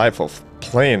a delightful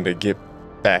plan to get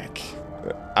back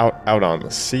out on the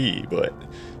sea, but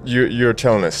you're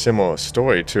telling a similar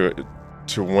story to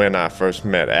when I first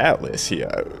met Atlas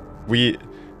here. We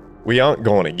aren't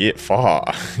going to get far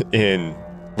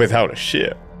without a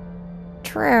ship.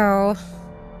 True.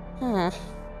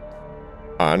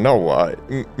 No,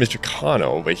 Mr. Khan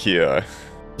over here.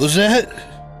 Was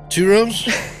that 2 rows?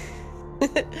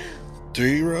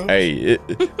 3 rows? Hey,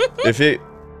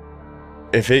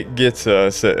 if it gets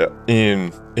us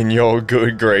in your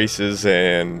good graces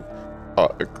and a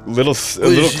little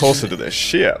closer to the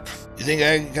ship. You think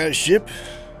I got a ship?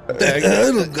 I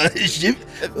don't got a ship.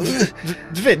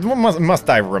 Must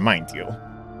I remind you?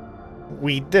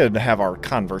 We did have our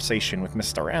conversation with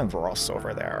Mr. Anvaros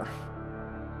over there.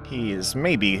 He is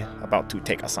maybe about to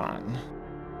take us on.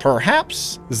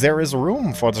 Perhaps there is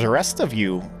room for the rest of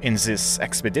you in this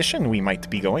expedition we might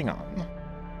be going on.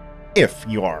 If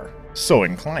you are so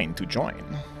inclined to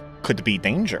join. Could be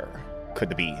danger.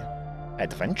 Could be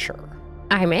adventure.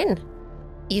 I'm in.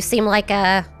 You seem like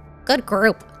a good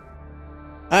group.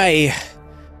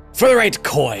 For the right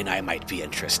coin, I might be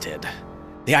interested.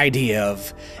 The idea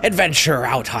of adventure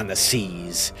out on the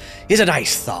seas is a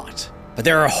nice thought, but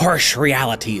there are harsh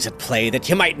realities at play that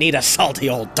you might need a salty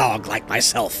old dog like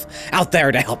myself out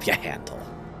there to help you handle.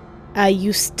 I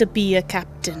used to be a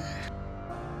captain,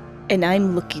 and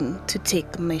I'm looking to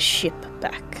take my ship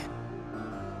back.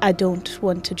 I don't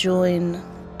want to join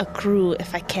a crew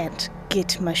if I can't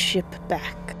get my ship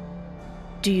back.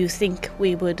 Do you think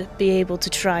we would be able to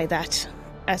try that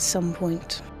at some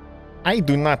point? I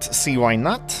do not see why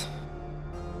not.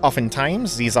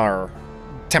 Oftentimes, these are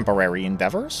temporary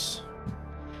endeavors.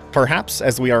 Perhaps,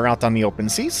 as we are out on the open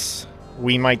seas,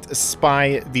 we might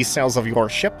spy the sails of your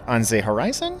ship on the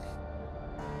horizon,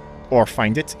 or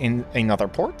find it in another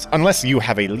port, unless you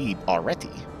have a lead already.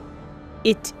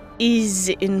 It is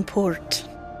in port.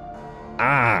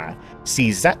 Ah,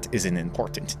 see, that is an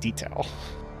important detail.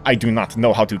 I do not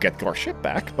know how to get your ship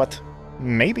back, but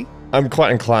maybe. I'm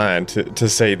quite inclined to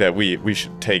say that we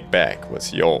should take back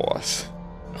what's yours.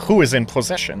 Who is in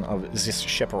possession of this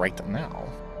ship right now?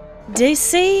 They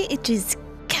say it is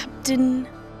Captain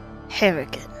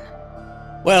Harrigan.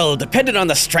 Well, depending on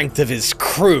the strength of his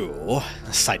crew,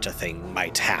 such a thing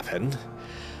might happen.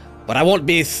 But I won't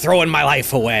be throwing my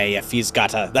life away if he's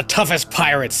got the toughest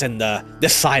pirates in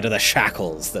this side of the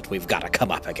shackles that we've got to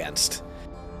come up against.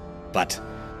 But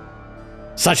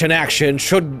such an action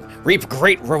should reap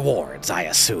great rewards, I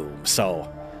assume,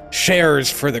 so shares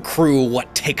for the crew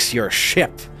what takes your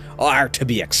ship are to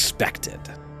be expected.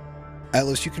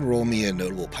 Atlas, you can roll me a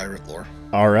notable pirate lore.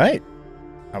 All right.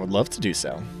 I would love to do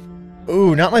so.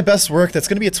 Ooh, not my best work. That's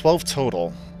going to be a 12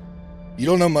 total. You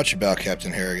don't know much about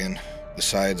Captain Harrigan,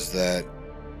 besides that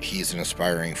he's an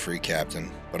aspiring free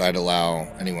captain, but I'd allow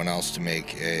anyone else to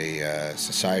make a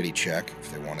society check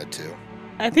if they wanted to.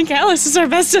 I think Alice is our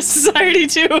best at society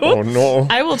too. Oh no.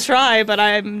 I will try, but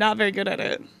I'm not very good at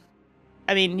it.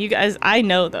 I mean, you guys, I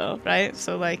know though, right?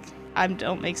 So like, I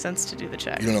don't make sense to do the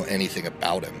check. You don't know anything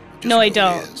about him. Just No, know I who he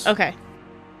don't. is. Okay.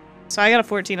 So I got a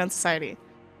 14 on society.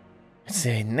 It's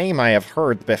a name I have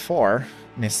heard before.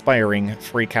 An aspiring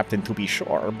free captain to be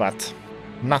sure, but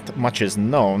not much is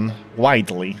known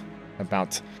widely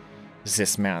about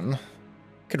this man.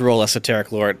 Could roll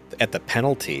esoteric lore at the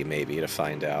penalty, maybe, to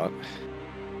find out.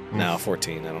 No,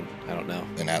 14. I don't know.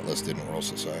 And Atlas didn't roll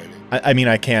society. I mean,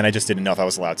 I can. I just didn't know if I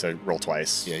was allowed to roll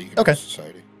twice. Yeah, you can Okay. roll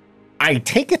society. I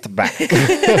take it back.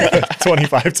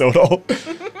 25 total.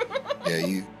 Yeah,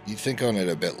 you think on it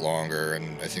a bit longer,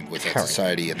 and I think with that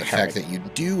society and the fact that you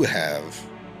do have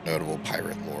notable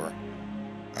pirate lore,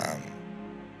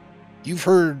 you've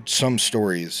heard some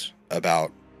stories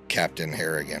about Captain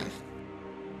Harrigan.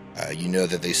 You know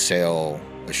that they sail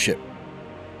a ship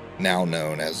now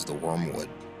known as the Wormwood.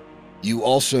 You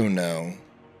also know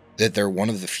that they're one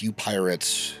of the few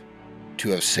pirates to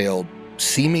have sailed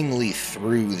seemingly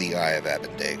through the Eye of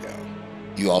Abednego.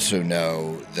 You also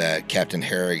know that Captain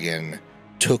Harrigan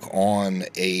took on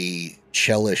a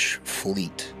Chelish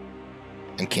fleet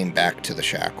and came back to the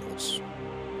shackles,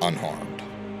 unharmed.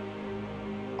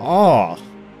 Oh,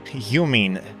 you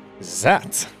mean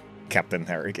that, Captain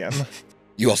Harrigan?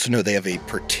 You also know they have a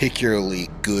particularly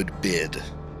good bid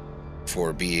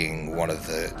for being one of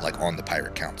the, on the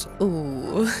Pirate Council.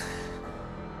 Ooh.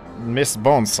 Miss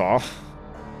Bonesaw,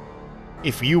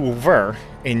 if you were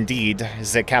indeed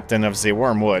the captain of the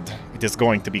Wormwood, it is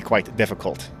going to be quite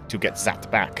difficult to get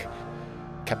that back.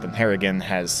 Captain Harrigan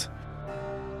has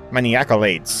many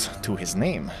accolades to his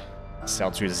name.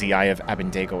 Sailed through the Eye of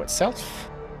Abednego itself.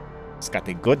 He's got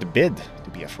a good bid to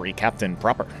be a free captain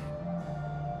proper.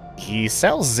 He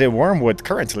sells the Wormwood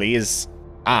currently is...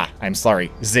 I'm sorry,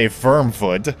 the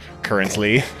Vermwood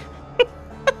currently.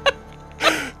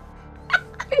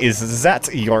 Is that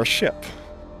your ship?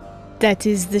 That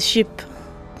is the ship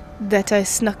that I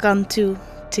snuck onto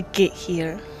to get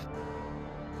here.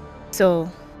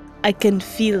 So, I can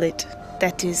feel it.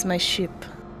 That is my ship.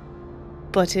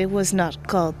 but it was not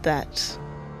called that.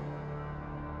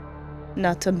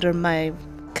 Not under my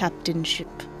captainship.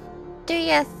 Do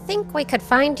you think we could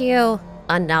find you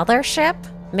another ship?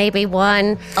 Maybe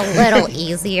one a little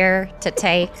easier to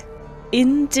take?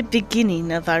 In the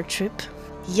beginning of our trip,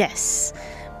 yes.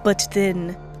 But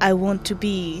then I want to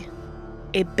be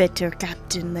a better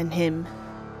captain than him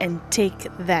and take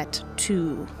that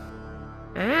too.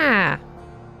 Ah,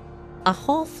 a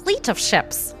whole fleet of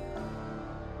ships.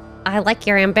 I like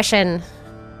your ambition.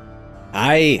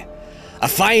 Aye, a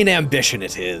fine ambition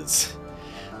it is.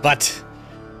 But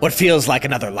what feels like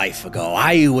another life ago,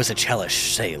 I was a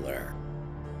Chelish sailor.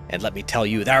 And let me tell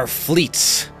you, their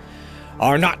fleets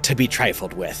are not to be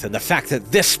trifled with, and the fact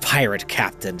that this pirate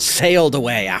captain sailed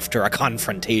away after a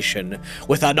confrontation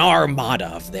with an armada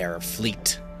of their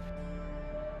fleet,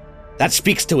 that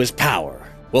speaks to his power.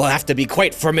 We'll have to be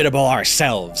quite formidable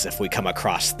ourselves if we come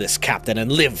across this captain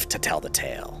and live to tell the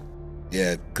tale.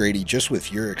 Yeah, Grady, just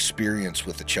with your experience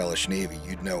with the Chelish Navy,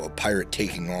 you'd know a pirate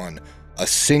taking on a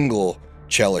single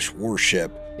Chelish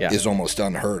warship is almost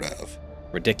unheard of.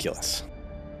 Ridiculous.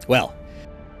 Well,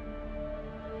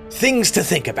 things to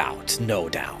think about, no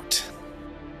doubt.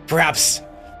 Perhaps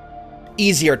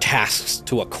easier tasks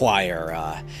to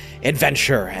acquire,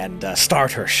 adventure and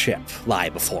starter ship lie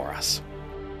before us.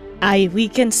 Aye, we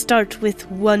can start with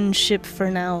one ship for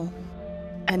now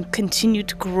and continue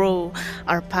to grow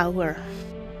our power.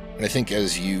 And I think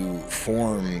as you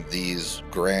form these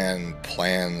grand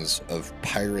plans of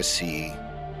piracy,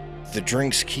 the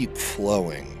drinks keep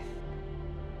flowing,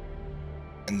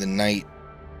 and the night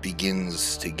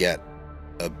begins to get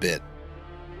a bit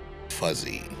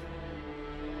fuzzy.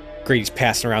 Grady's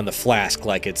passing around the flask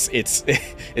like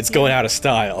it's going out of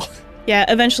style. Yeah,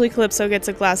 eventually Calypso gets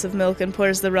a glass of milk and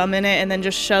pours the rum in it and then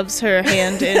just shoves her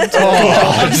hand in to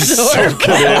absorb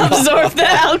the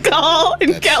alcohol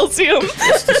and calcium.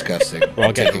 That's disgusting. We're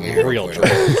all getting Taking a real heroin.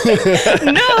 drunk.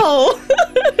 No!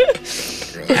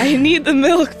 Really. I need the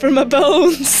milk for my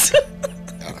bones.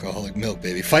 Alcoholic milk,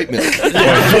 baby. Fight milk.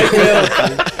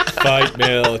 Fight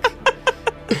milk.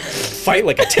 Fight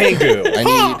like a tengu. I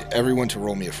need everyone to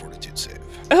roll me a fortitude save.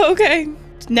 Okay.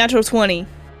 Natural 20.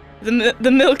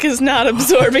 The milk is not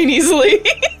absorbing easily.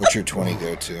 What's your 20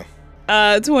 go to?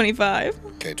 25.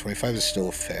 Okay, 25 is still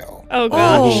a fail. Oh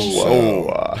gosh.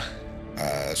 Whoa.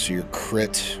 So your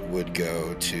crit would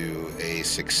go to a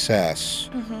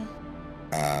success.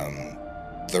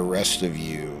 The rest of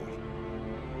you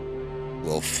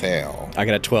will fail. I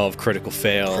got a 12 critical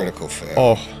fail. Critical fail.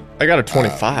 Oh, I got a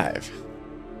 25.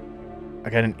 I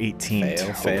got an 18.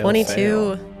 Fail, fail, 22.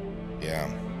 fail.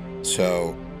 Yeah.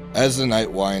 So, as the night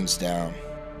winds down,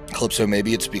 Calypso,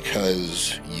 maybe it's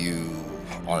because you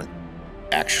aren't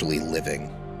actually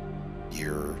living.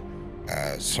 You're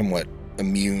somewhat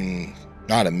immune,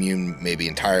 not immune maybe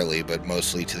entirely, but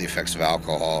mostly to the effects of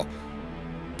alcohol,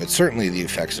 but certainly the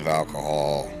effects of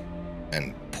alcohol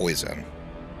and poison.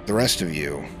 The rest of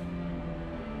you,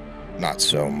 not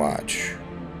so much.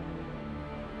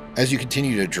 As you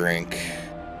continue to drink,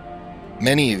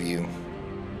 many of you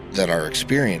that are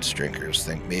experienced drinkers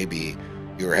think maybe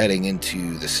you're heading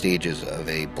into the stages of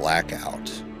a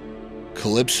blackout.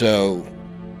 Calypso,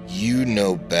 you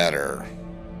know better.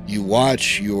 You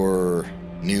watch your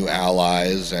new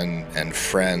allies and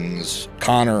friends.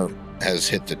 Connor has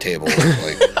hit the table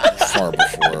like far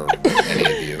before any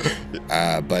of you.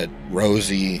 But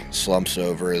Rosie slumps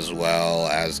over as well,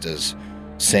 as does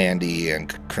Sandy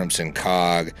and Crimson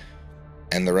Cog.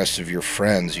 And the rest of your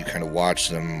friends, you kind of watch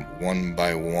them one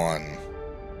by one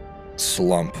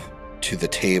slump to the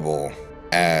table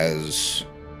as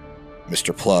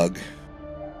Mr. Plug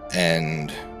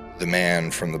and the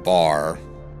man from the bar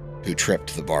who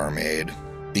tripped the barmaid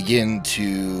begin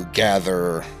to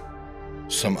gather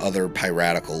some other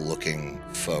piratical-looking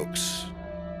folks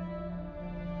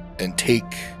and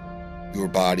take your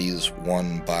bodies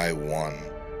one by one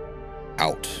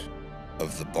out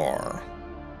of the bar.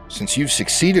 Since you've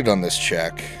succeeded on this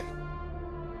check,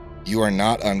 you are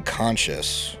not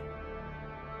unconscious.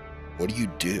 What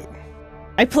do?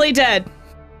 I play dead.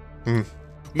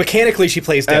 Mechanically, she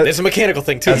plays dead. There's a mechanical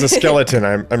thing too. As a skeleton,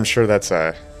 I'm sure that's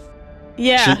a...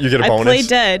 Yeah, You get a I bonus? play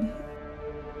dead.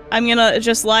 I'm gonna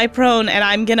just lie prone and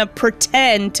I'm gonna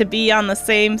pretend to be on the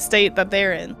same state that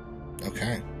they're in.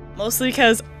 Okay. Mostly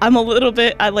because I'm a little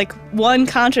bit, like, one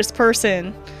conscious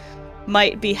person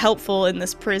might be helpful in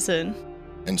this prison.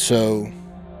 And so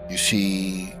you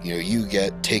see, you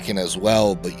get taken as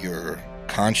well, but you're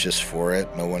conscious for it.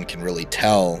 No one can really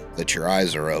tell that your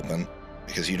eyes are open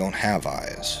because you don't have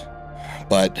eyes.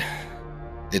 But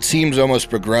it seems almost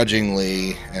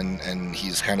begrudgingly, and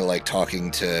he's kind of like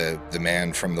talking to the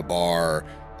man from the bar.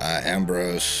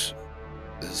 Ambrose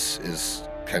is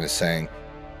kind of saying,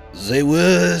 "They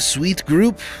were a sweet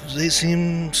group. They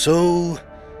seem so,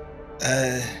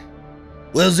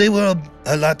 well, they were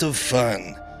a lot of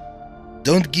fun.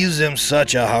 Don't give them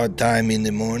such a hard time in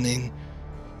the morning,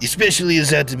 especially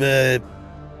that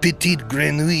Petite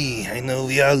Grenouille. I know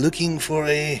we are looking for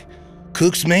a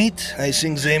cook's mate. I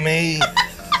think they may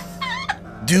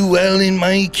do well in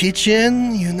my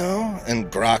kitchen, you know?"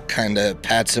 And Grok kind of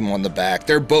pats him on the back.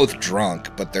 They're both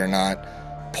drunk, but they're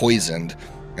not poisoned.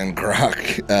 And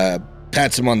Grok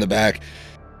pats him on the back.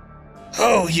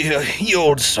 "Oh, you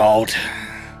old salt.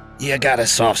 You got a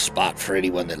soft spot for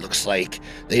anyone that looks like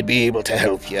they'd be able to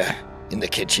help you in the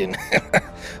kitchen.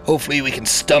 Hopefully we can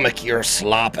stomach your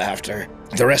slop after.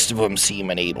 The rest of them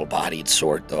seem an able-bodied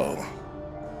sort, though.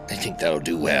 I think that'll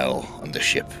do well on the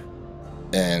ship."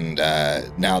 And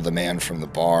now the man from the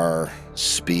bar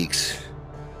speaks.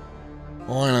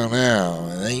 "I don't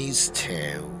know. These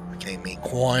two gave me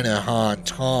quite a hard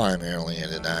time earlier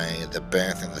today at the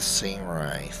Beth and the Sea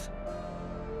Wraith.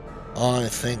 I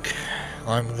think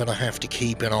I'm going to have to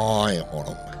keep an eye on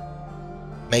them.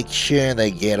 Make sure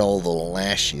they get all the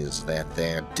lashes that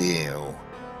they're due."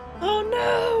 Oh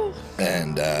no!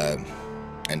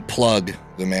 And Plug,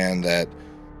 the man that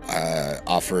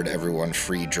offered everyone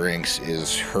free drinks,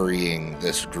 is hurrying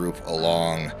this group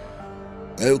along.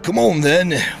 "Oh, come on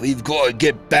then. We've got to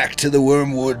get back to the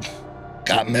Wormwood.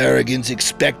 Got Merrigan's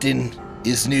expecting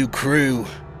his new crew.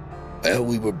 Well,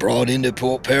 we were brought into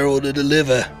Port Peril to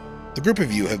deliver." The group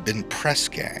of you have been press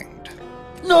ganged.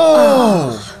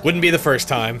 No! Wouldn't be the first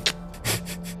time.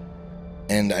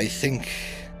 And I think,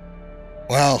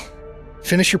 well,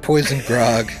 finish your poison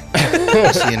grog.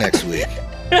 I'll see you next week.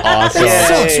 Awesome. That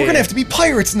sucks. We're gonna have to be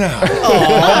pirates now.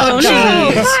 Oh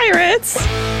no! Pirates!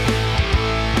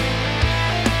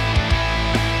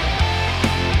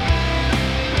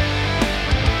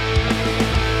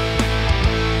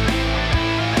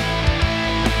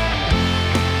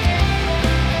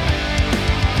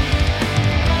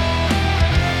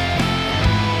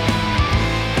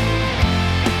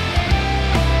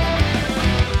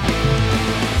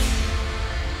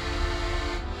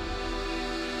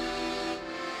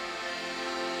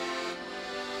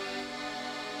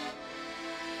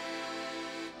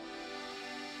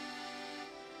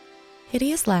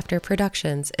 Hideous Laughter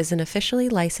Productions is an officially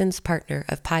licensed partner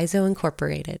of Paizo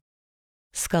Incorporated.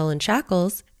 Skull and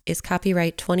Shackles is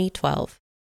copyright 2012.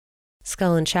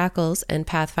 Skull and Shackles and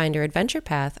Pathfinder Adventure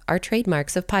Path are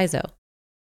trademarks of Paizo.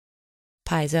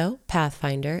 Paizo,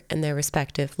 Pathfinder, and their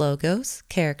respective logos,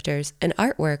 characters, and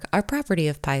artwork are property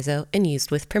of Paizo and used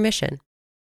with permission.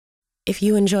 If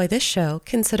you enjoy this show,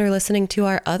 consider listening to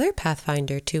our other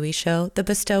Pathfinder 2e show, the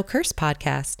Bestow Curse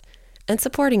podcast, and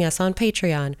supporting us on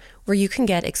Patreon, where you can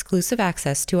get exclusive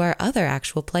access to our other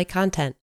actual play content.